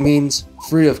 It means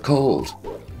free of cold.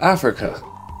 Africa.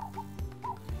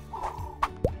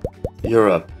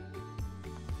 Europe.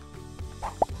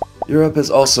 Europe is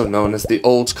also known as the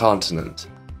Old Continent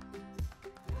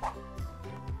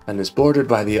and is bordered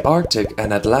by the Arctic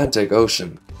and Atlantic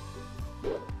Ocean.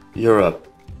 Europe.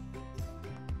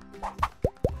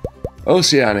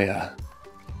 Oceania.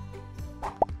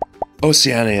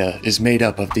 Oceania is made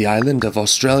up of the island of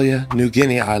Australia, New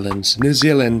Guinea Islands, New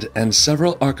Zealand, and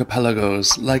several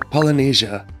archipelagos like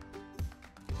Polynesia.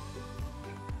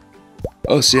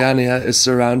 Oceania is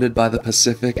surrounded by the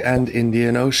Pacific and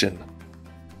Indian Ocean.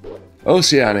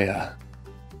 Oceania.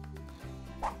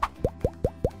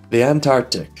 The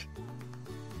Antarctic.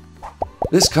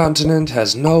 This continent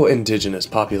has no indigenous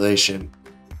population,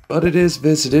 but it is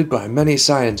visited by many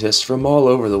scientists from all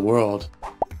over the world.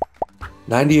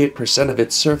 98% of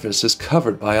its surface is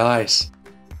covered by ice.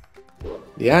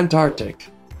 The Antarctic.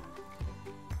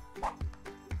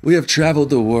 We have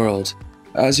traveled the world.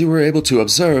 As you were able to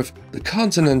observe, the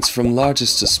continents from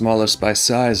largest to smallest by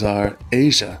size are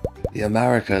Asia, the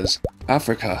Americas,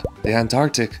 Africa, the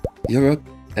Antarctic, Europe,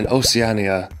 and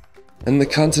Oceania. And the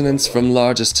continents from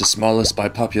largest to smallest by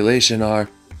population are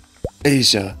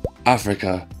Asia,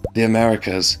 Africa, the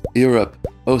Americas, Europe,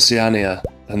 Oceania,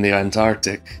 and the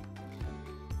Antarctic.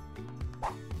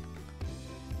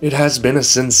 It has been a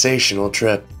sensational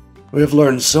trip. We have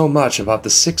learned so much about the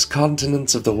 6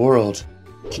 continents of the world.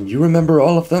 Can you remember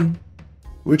all of them?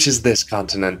 Which is this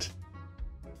continent?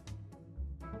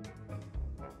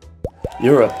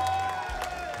 Europe.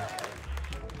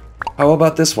 How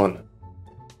about this one?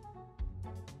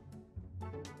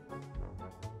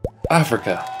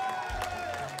 Africa.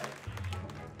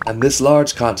 And this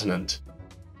large continent?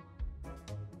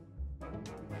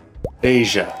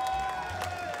 Asia.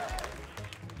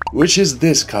 Which is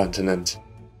this continent?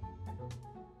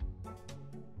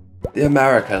 The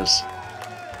Americas.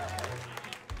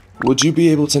 Would you be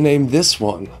able to name this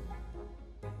one?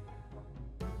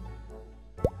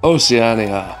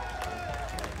 Oceania.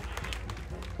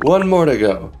 One more to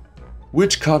go.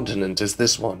 Which continent is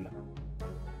this one?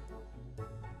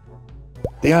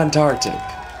 The Antarctic.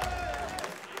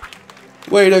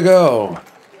 Way to go!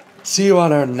 See you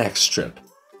on our next trip.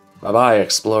 Bye-bye,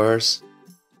 explorers.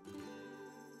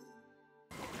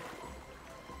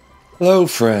 Hello,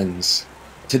 friends.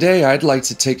 Today I'd like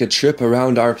to take a trip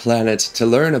around our planet to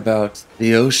learn about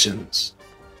the oceans.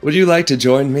 Would you like to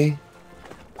join me?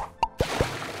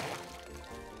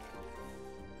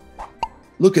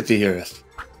 Look at the Earth.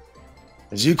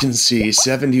 As you can see,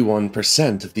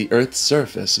 71% of the Earth's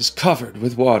surface is covered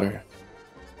with water.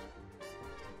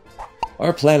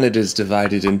 Our planet is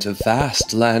divided into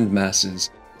vast land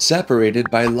masses, separated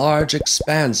by large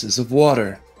expanses of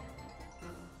water.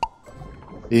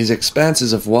 These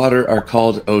expanses of water are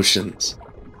called oceans.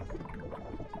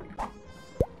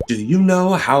 Do you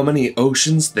know how many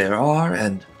oceans there are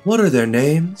and what are their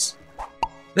names?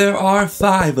 There are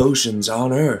 5 oceans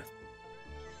on Earth.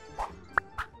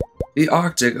 The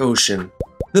Arctic Ocean,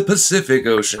 the Pacific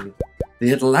Ocean,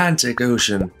 the Atlantic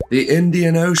Ocean, the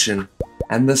Indian Ocean,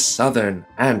 and the Southern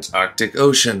Antarctic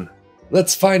Ocean.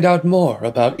 Let's find out more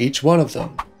about each one of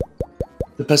them.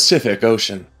 The Pacific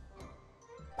Ocean.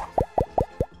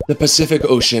 The Pacific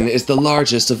Ocean is the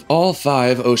largest of all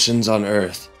 5 oceans on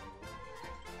Earth.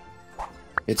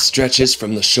 It stretches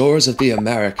from the shores of the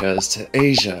Americas to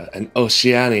Asia and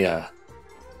Oceania.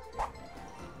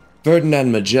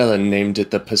 Ferdinand Magellan named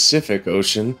it the Pacific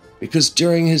Ocean because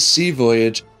during his sea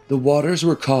voyage, the waters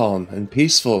were calm and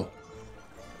peaceful.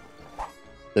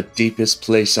 The deepest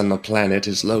place on the planet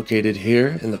is located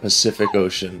here in the Pacific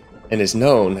Ocean and is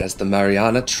known as the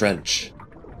Mariana Trench.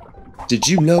 Did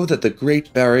you know that the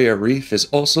Great Barrier Reef is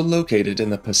also located in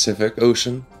the Pacific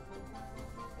Ocean?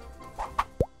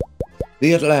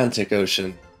 The Atlantic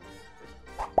Ocean.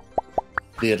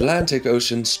 The Atlantic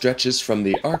Ocean stretches from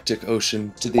the Arctic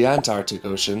Ocean to the Antarctic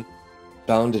Ocean,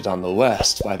 bounded on the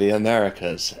west by the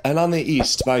Americas and on the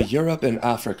east by Europe and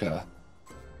Africa.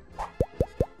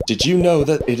 Did you know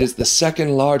that it is the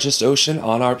second largest ocean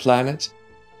on our planet?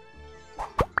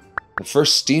 The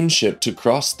first steamship to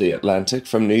cross the Atlantic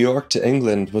from New York to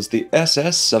England was the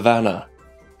SS Savannah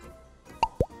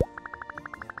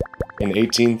in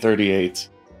 1838.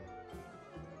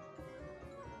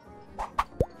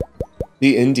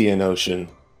 The Indian Ocean.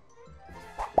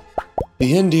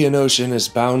 The Indian Ocean is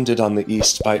bounded on the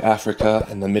east by Africa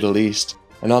and the Middle East,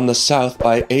 and on the south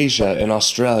by Asia and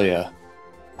Australia.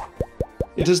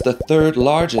 It is the third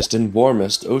largest and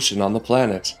warmest ocean on the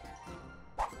planet.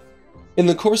 In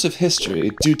the course of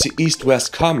history, due to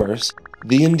east-west commerce,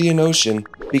 the Indian Ocean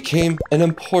became an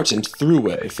important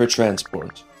throughway for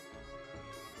transport.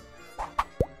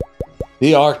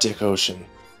 The Arctic Ocean.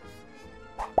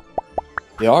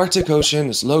 The Arctic Ocean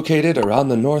is located around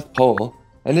the North Pole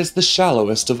and is the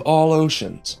shallowest of all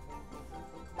oceans.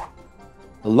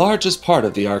 The largest part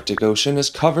of the Arctic Ocean is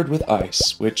covered with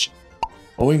ice, which,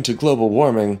 owing to global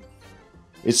warming,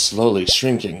 is slowly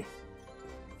shrinking.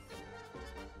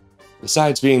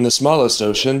 Besides being the smallest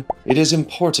ocean, it is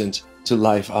important to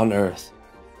life on Earth.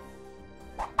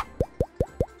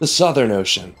 The Southern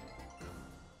Ocean.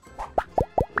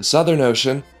 The Southern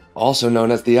Ocean, also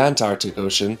known as the Antarctic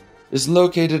Ocean, is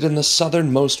located in the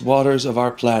southernmost waters of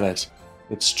our planet.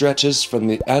 It stretches from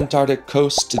the Antarctic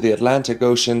coast to the Atlantic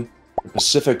Ocean, the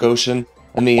Pacific Ocean,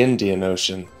 and the Indian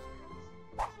Ocean.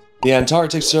 The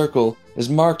Antarctic Circle is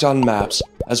marked on maps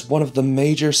as one of the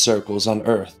major circles on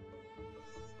Earth.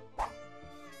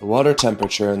 The water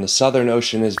temperature in the Southern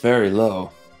Ocean is very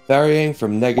low, varying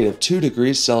from -2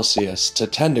 degrees Celsius to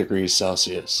 10 degrees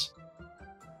Celsius.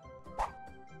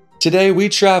 Today we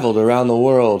traveled around the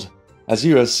world. As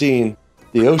you have seen,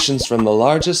 the oceans from the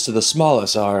largest to the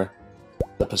smallest are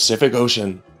the Pacific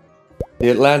Ocean, the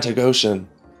Atlantic Ocean,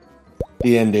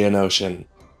 the Indian Ocean,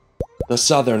 the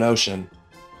Southern Ocean,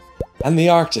 and the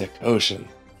Arctic Ocean.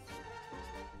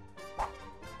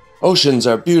 Oceans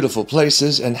are beautiful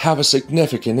places and have a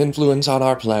significant influence on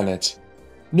our planet.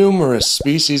 Numerous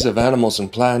species of animals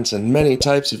and plants and many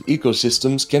types of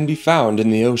ecosystems can be found in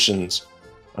the oceans.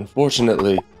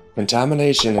 Unfortunately,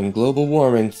 contamination and global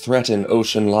warming threaten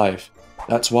ocean life.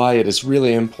 That's why it is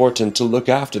really important to look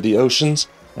after the oceans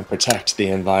and protect the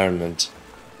environment.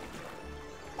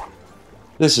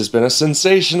 This has been a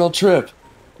sensational trip.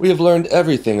 We have learned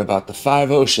everything about the 5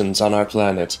 oceans on our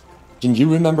planet. Can you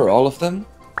remember all of them?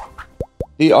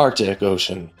 The Arctic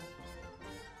Ocean,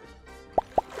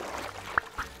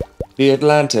 the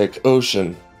Atlantic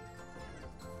Ocean,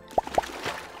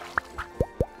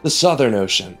 the Southern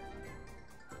Ocean,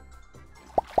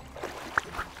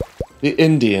 the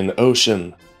Indian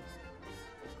Ocean,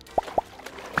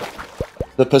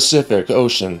 the Pacific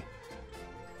Ocean.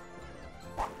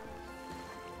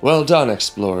 Well done,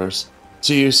 explorers.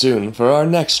 See you soon for our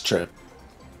next trip.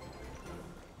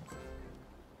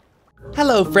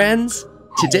 Hello, friends!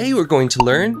 Today we're going to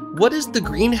learn what is the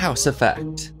greenhouse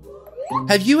effect.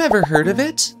 Have you ever heard of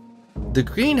it? The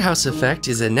greenhouse effect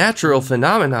is a natural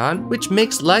phenomenon which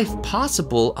makes life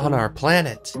possible on our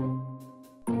planet.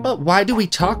 But why do we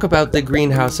talk about the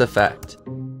greenhouse effect?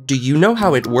 Do you know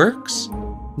how it works?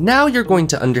 Now you're going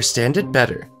to understand it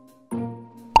better.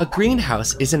 A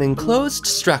greenhouse is an enclosed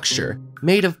structure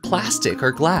made of plastic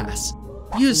or glass,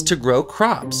 used to grow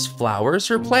crops, flowers,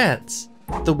 or plants.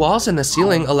 The walls and the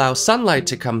ceiling allow sunlight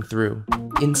to come through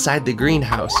inside the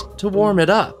greenhouse to warm it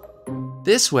up.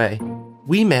 This way,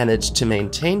 we manage to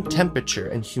maintain temperature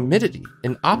and humidity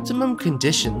in optimum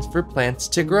conditions for plants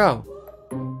to grow.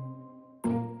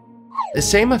 The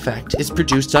same effect is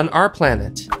produced on our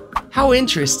planet. How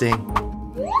interesting!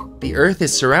 The Earth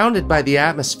is surrounded by the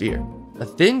atmosphere, a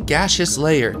thin gaseous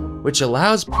layer which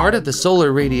allows part of the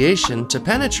solar radiation to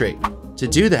penetrate. To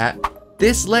do that,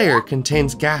 this layer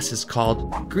contains gases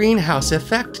called greenhouse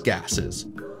effect gases,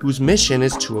 whose mission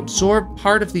is to absorb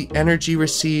part of the energy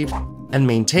received and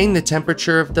maintain the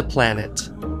temperature of the planet.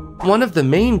 One of the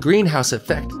main greenhouse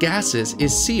effect gases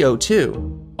is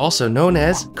CO2, also known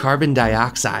as carbon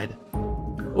dioxide.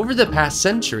 Over the past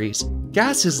centuries,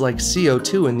 gases like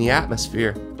CO2 in the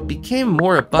atmosphere became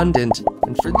more abundant,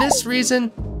 and for this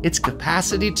reason, its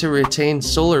capacity to retain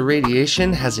solar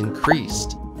radiation has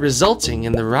increased, resulting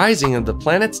in the rising of the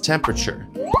planet's temperature,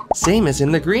 same as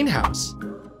in the greenhouse.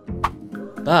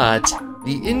 But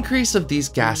the increase of these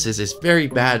gases is very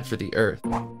bad for the Earth.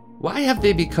 Why have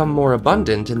they become more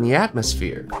abundant in the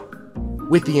atmosphere?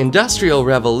 With the Industrial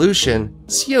Revolution,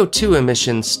 CO2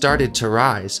 emissions started to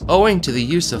rise owing to the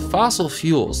use of fossil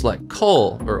fuels like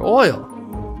coal or oil.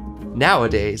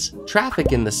 Nowadays,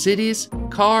 traffic in the cities,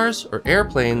 cars, or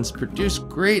airplanes produce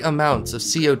great amounts of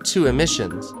CO2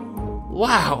 emissions.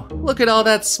 Wow, look at all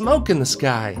that smoke in the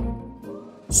sky!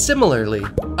 Similarly,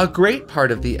 a great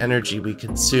part of the energy we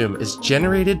consume is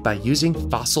generated by using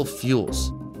fossil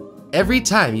fuels. Every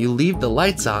time you leave the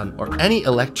lights on or any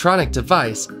electronic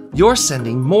device, you're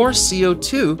sending more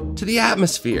CO2 to the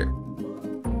atmosphere.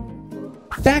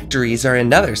 Factories are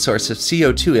another source of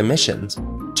CO2 emissions.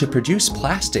 To produce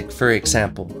plastic, for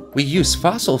example, we use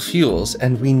fossil fuels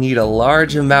and we need a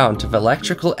large amount of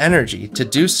electrical energy to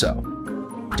do so.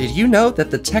 Did you know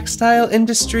that the textile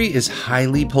industry is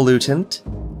highly pollutant?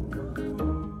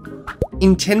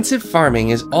 Intensive farming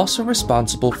is also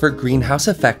responsible for greenhouse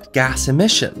effect gas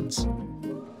emissions.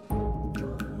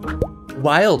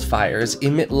 Wildfires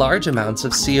emit large amounts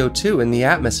of CO2 in the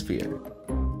atmosphere.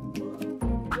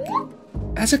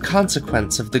 As a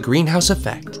consequence of the greenhouse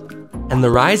effect and the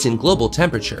rise in global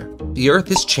temperature, the Earth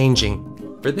is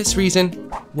changing. For this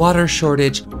reason, water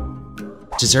shortage,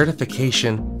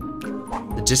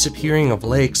 desertification, the disappearing of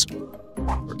lakes,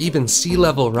 or even sea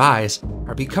level rise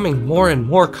are becoming more and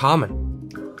more common.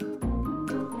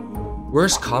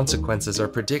 Worse consequences are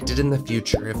predicted in the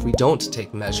future if we don't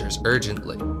take measures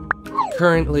urgently.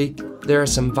 Currently, there are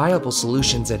some viable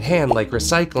solutions at hand like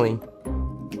recycling,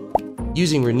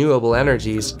 using renewable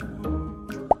energies,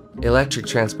 electric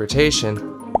transportation,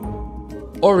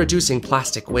 or reducing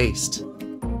plastic waste.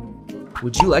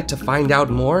 Would you like to find out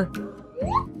more?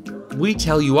 We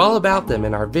tell you all about them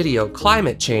in our video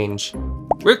Climate Change.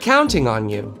 We're counting on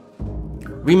you.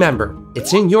 Remember,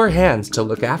 it's in your hands to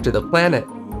look after the planet.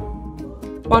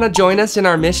 Want to join us in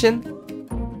our mission?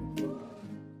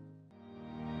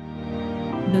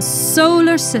 The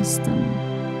solar system.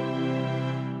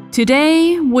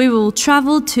 Today we will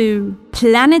travel to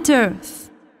planet Earth.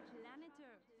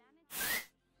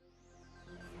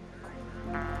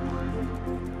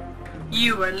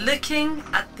 You are looking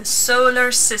at the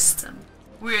solar system.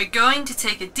 We are going to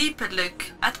take a deeper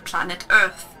look at planet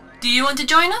Earth. Do you want to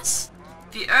join us?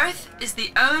 The Earth is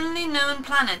the only known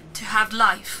planet to have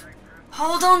life.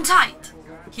 Hold on tight.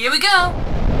 Here we go.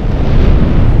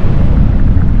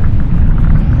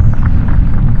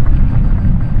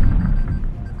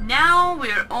 Now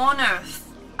we're on Earth,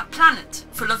 a planet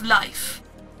full of life.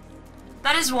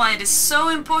 That is why it is so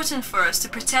important for us to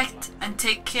protect and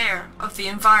take care of the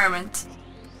environment.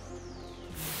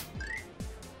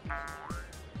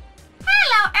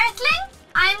 Hello, Earthling!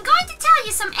 I am going to tell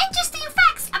you some interesting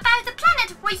facts about the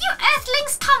planet where you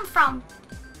Earthlings come from.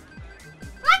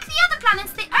 Like the other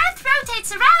planets, the Earth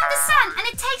rotates around the Sun and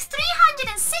it takes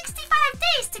 365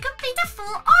 days to complete a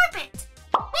full orbit.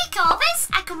 We call this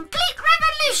a complete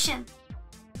revolution.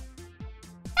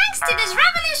 Thanks to this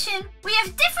revolution, we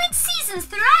have different seasons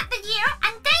throughout the year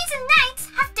and days and nights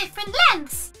have different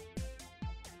lengths.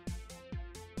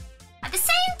 At the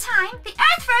same time, the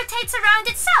Earth rotates around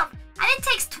itself and it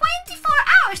takes 24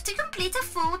 hours to complete a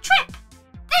full trip.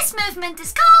 This movement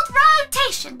is called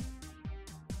rotation.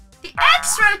 The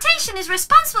Earth's rotation is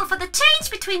responsible for the change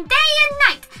between day and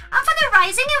night and for the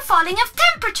rising and falling of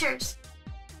temperatures.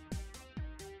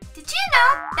 Did you know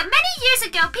that many years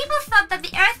ago people thought that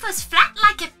the Earth was flat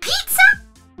like a pizza?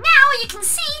 Now you can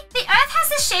see the Earth has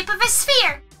the shape of a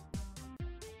sphere.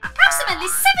 Approximately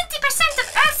 70% of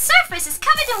Earth's surface is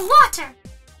covered in water.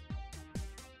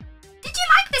 Did you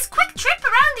like this quick trip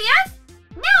around the Earth?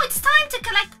 Now it's time to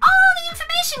collect all the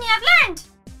information you have learned.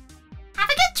 Have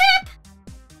a good trip!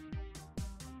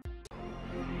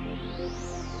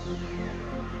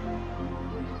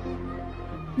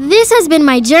 This has been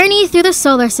my journey through the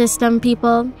solar system,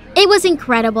 people. It was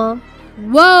incredible.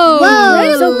 Whoa!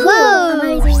 Whoa! So cool!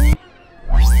 Amazing.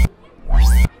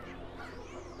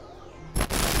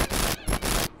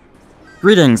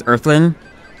 Greetings, Earthling.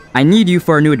 I need you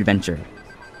for a new adventure.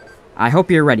 I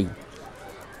hope you're ready.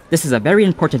 This is a very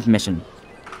important mission.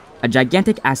 A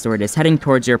gigantic asteroid is heading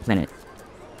towards your planet,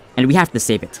 and we have to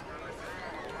save it.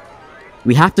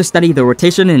 We have to study the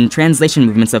rotation and translation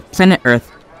movements of planet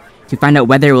Earth to find out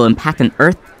whether it will impact an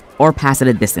Earth or pass at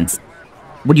a distance.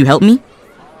 Would you help me?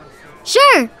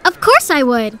 Sure, of course I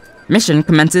would. Mission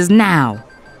commences now.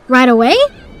 Right away?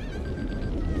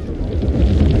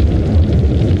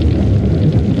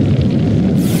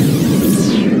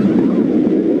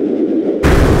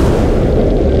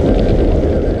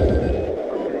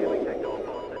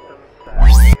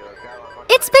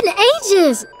 It's been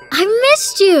ages! I've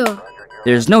missed you!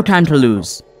 There's no time to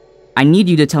lose. I need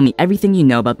you to tell me everything you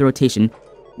know about the rotation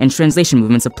and translation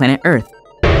movements of planet Earth.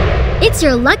 It's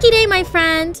your lucky day, my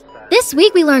friend. This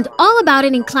week we learned all about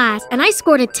it in class and I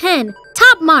scored a 10.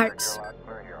 Top marks!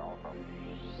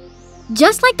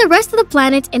 Just like the rest of the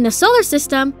planets in the solar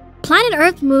system, planet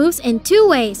Earth moves in two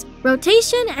ways,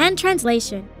 rotation and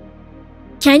translation.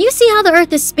 Can you see how the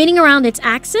Earth is spinning around its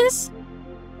axis?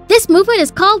 This movement is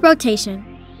called rotation.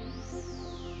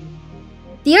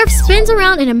 The Earth spins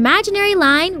around an imaginary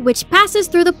line which passes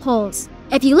through the poles.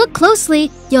 If you look closely,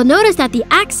 you'll notice that the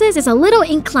axis is a little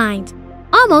inclined,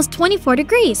 almost 24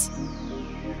 degrees.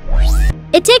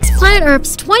 It takes planet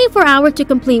Earth's 24 hours to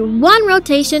complete one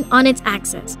rotation on its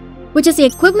axis, which is the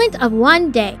equivalent of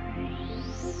one day.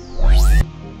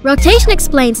 Rotation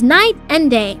explains night and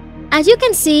day. As you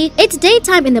can see, it's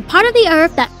daytime in the part of the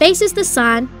Earth that faces the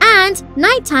sun and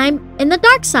nighttime in the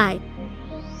dark side.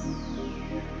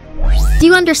 Do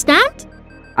you understand?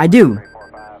 I do.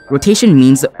 Rotation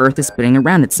means the Earth is spinning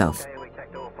around itself.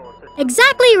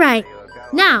 Exactly right.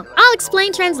 Now, I'll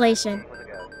explain translation.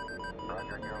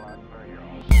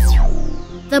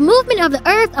 The movement of the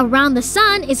Earth around the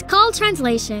sun is called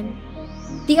translation.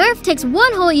 The Earth takes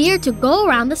one whole year to go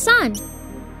around the sun.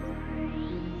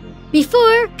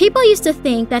 Before, people used to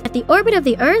think that the orbit of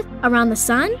the Earth around the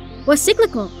sun was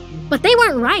cyclical, but they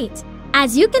weren't right.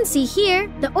 As you can see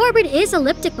here, the orbit is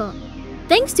elliptical.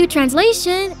 Thanks to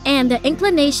translation and the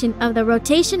inclination of the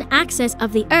rotation axis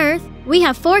of the Earth, we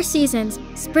have 4 seasons: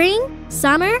 spring,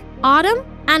 summer, autumn,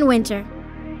 and winter.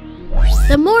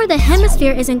 The more the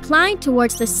hemisphere is inclined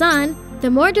towards the sun, the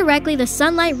more directly the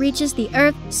sunlight reaches the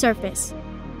Earth's surface.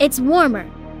 It's warmer,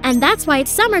 and that's why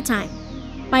it's summertime.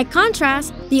 By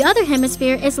contrast, the other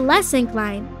hemisphere is less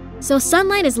inclined, so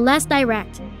sunlight is less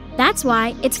direct. That's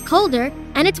why it's colder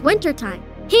and it's wintertime.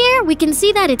 Here, we can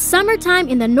see that it's summertime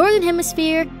in the northern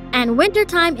hemisphere and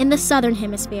wintertime in the southern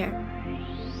hemisphere.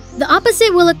 The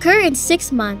opposite will occur in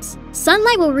 6 months.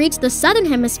 Sunlight will reach the southern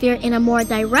hemisphere in a more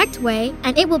direct way,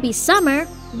 and it will be summer,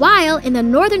 while in the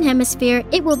northern hemisphere,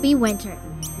 it will be winter.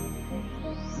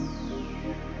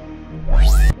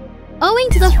 Owing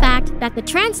to the fact that the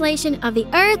translation of the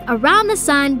Earth around the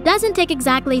sun doesn't take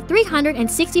exactly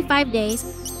 365 days,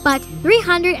 but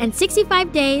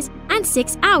 365 days and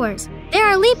 6 hours. There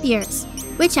are leap years,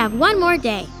 which have one more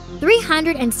day,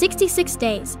 366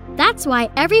 days. That's why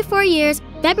every 4 years,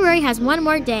 February has one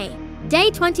more day, day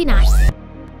 29.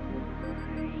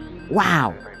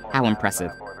 Wow, how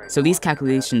impressive. So these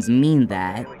calculations mean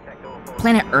that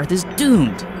planet Earth is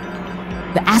doomed.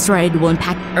 The asteroid will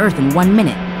impact Earth in 1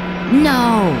 minute.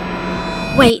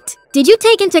 No! Wait, did you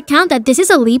take into account that this is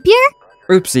a leap year?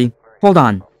 Oopsie, hold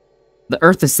on. The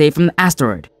Earth is saved from the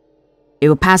asteroid. It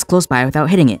will pass close by without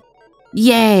hitting it.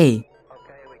 Yay!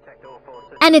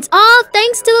 And it's all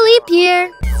thanks to the leap year.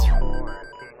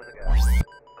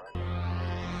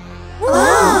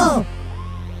 Whoa!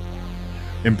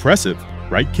 Impressive,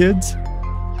 right kids?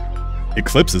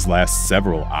 Eclipses last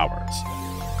several hours.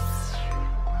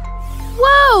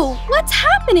 Whoa! What's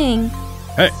happening?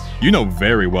 Hey, you know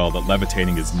very well that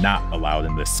levitating is not allowed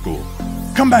in this school.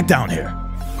 Come back down here.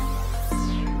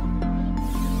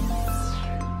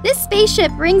 This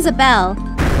spaceship rings a bell.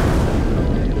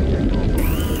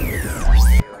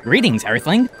 Greetings,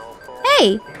 Earthling.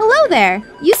 Hey, hello there.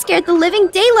 You scared the living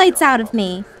daylights out of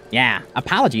me. Yeah,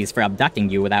 apologies for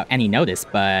abducting you without any notice,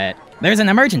 but there's an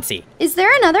emergency. Is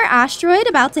there another asteroid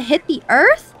about to hit the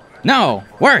Earth? No,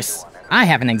 worse. I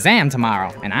have an exam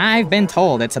tomorrow, and I've been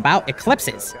told it's about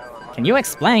eclipses. Can you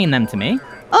explain them to me?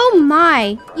 Oh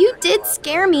my, you did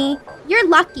scare me. You're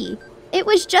lucky. It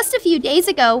was just a few days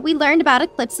ago we learned about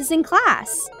eclipses in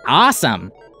class.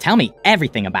 Awesome. Tell me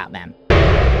everything about them.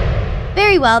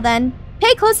 Very well then.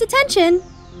 Pay close attention.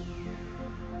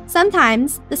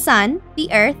 Sometimes the sun,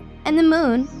 the Earth, and the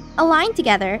moon align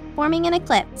together, forming an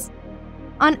eclipse.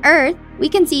 On Earth, we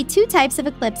can see 2 types of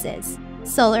eclipses: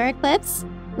 solar eclipse,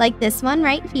 like this one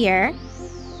right here,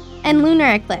 and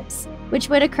lunar eclipse, which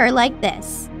would occur like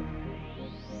this.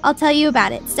 I'll tell you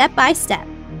about it step by step.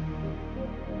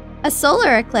 A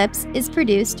solar eclipse is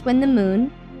produced when the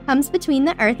moon comes between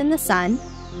the Earth and the sun,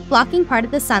 blocking part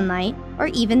of the sunlight, or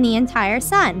even the entire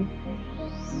sun.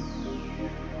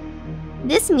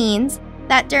 This means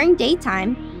that during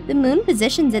daytime, the moon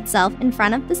positions itself in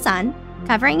front of the sun,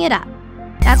 covering it up.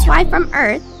 That's why from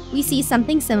Earth, we see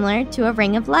something similar to a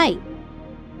ring of light.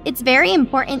 It's very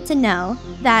important to know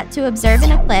that to observe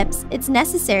an eclipse, it's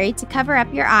necessary to cover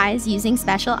up your eyes using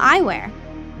special eyewear.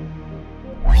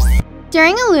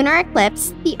 During a lunar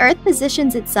eclipse, the Earth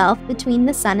positions itself between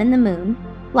the sun and the moon,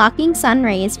 blocking sun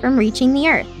rays from reaching the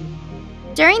Earth.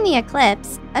 During the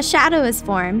eclipse, a shadow is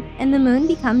formed and the moon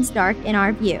becomes dark in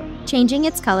our view, changing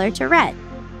its color to red.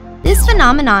 This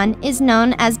phenomenon is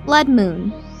known as blood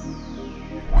moon.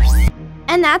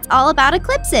 And that's all about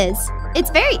eclipses. It's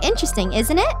very interesting,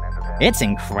 isn't it? It's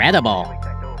incredible.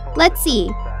 Let's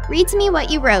see. Read to me what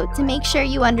you wrote to make sure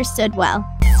you understood well.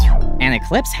 An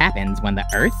eclipse happens when the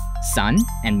Earth, Sun,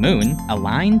 and Moon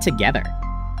align together.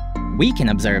 We can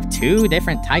observe two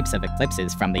different types of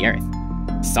eclipses from the Earth.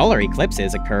 Solar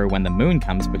eclipses occur when the Moon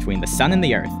comes between the Sun and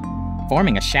the Earth,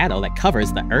 forming a shadow that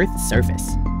covers the Earth's surface.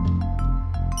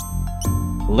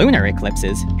 Lunar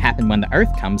eclipses happen when the Earth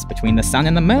comes between the Sun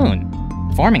and the Moon,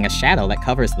 forming a shadow that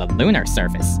covers the lunar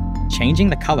surface, changing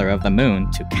the color of the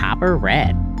Moon to copper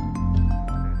red.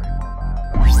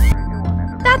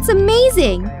 That's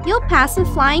amazing! You'll pass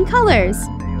with flying colors.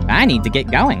 I need to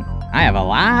get going. I have a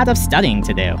lot of studying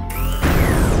to do.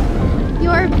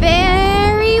 You're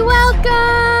very welcome!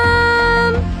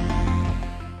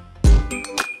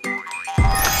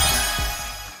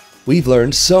 We've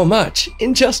learned so much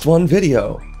in just one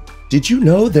video. Did you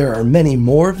know there are many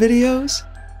more videos?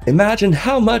 Imagine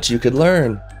how much you could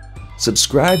learn.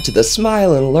 Subscribe to the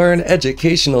Smile and Learn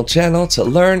educational channel to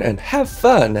learn and have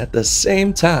fun at the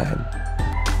same time.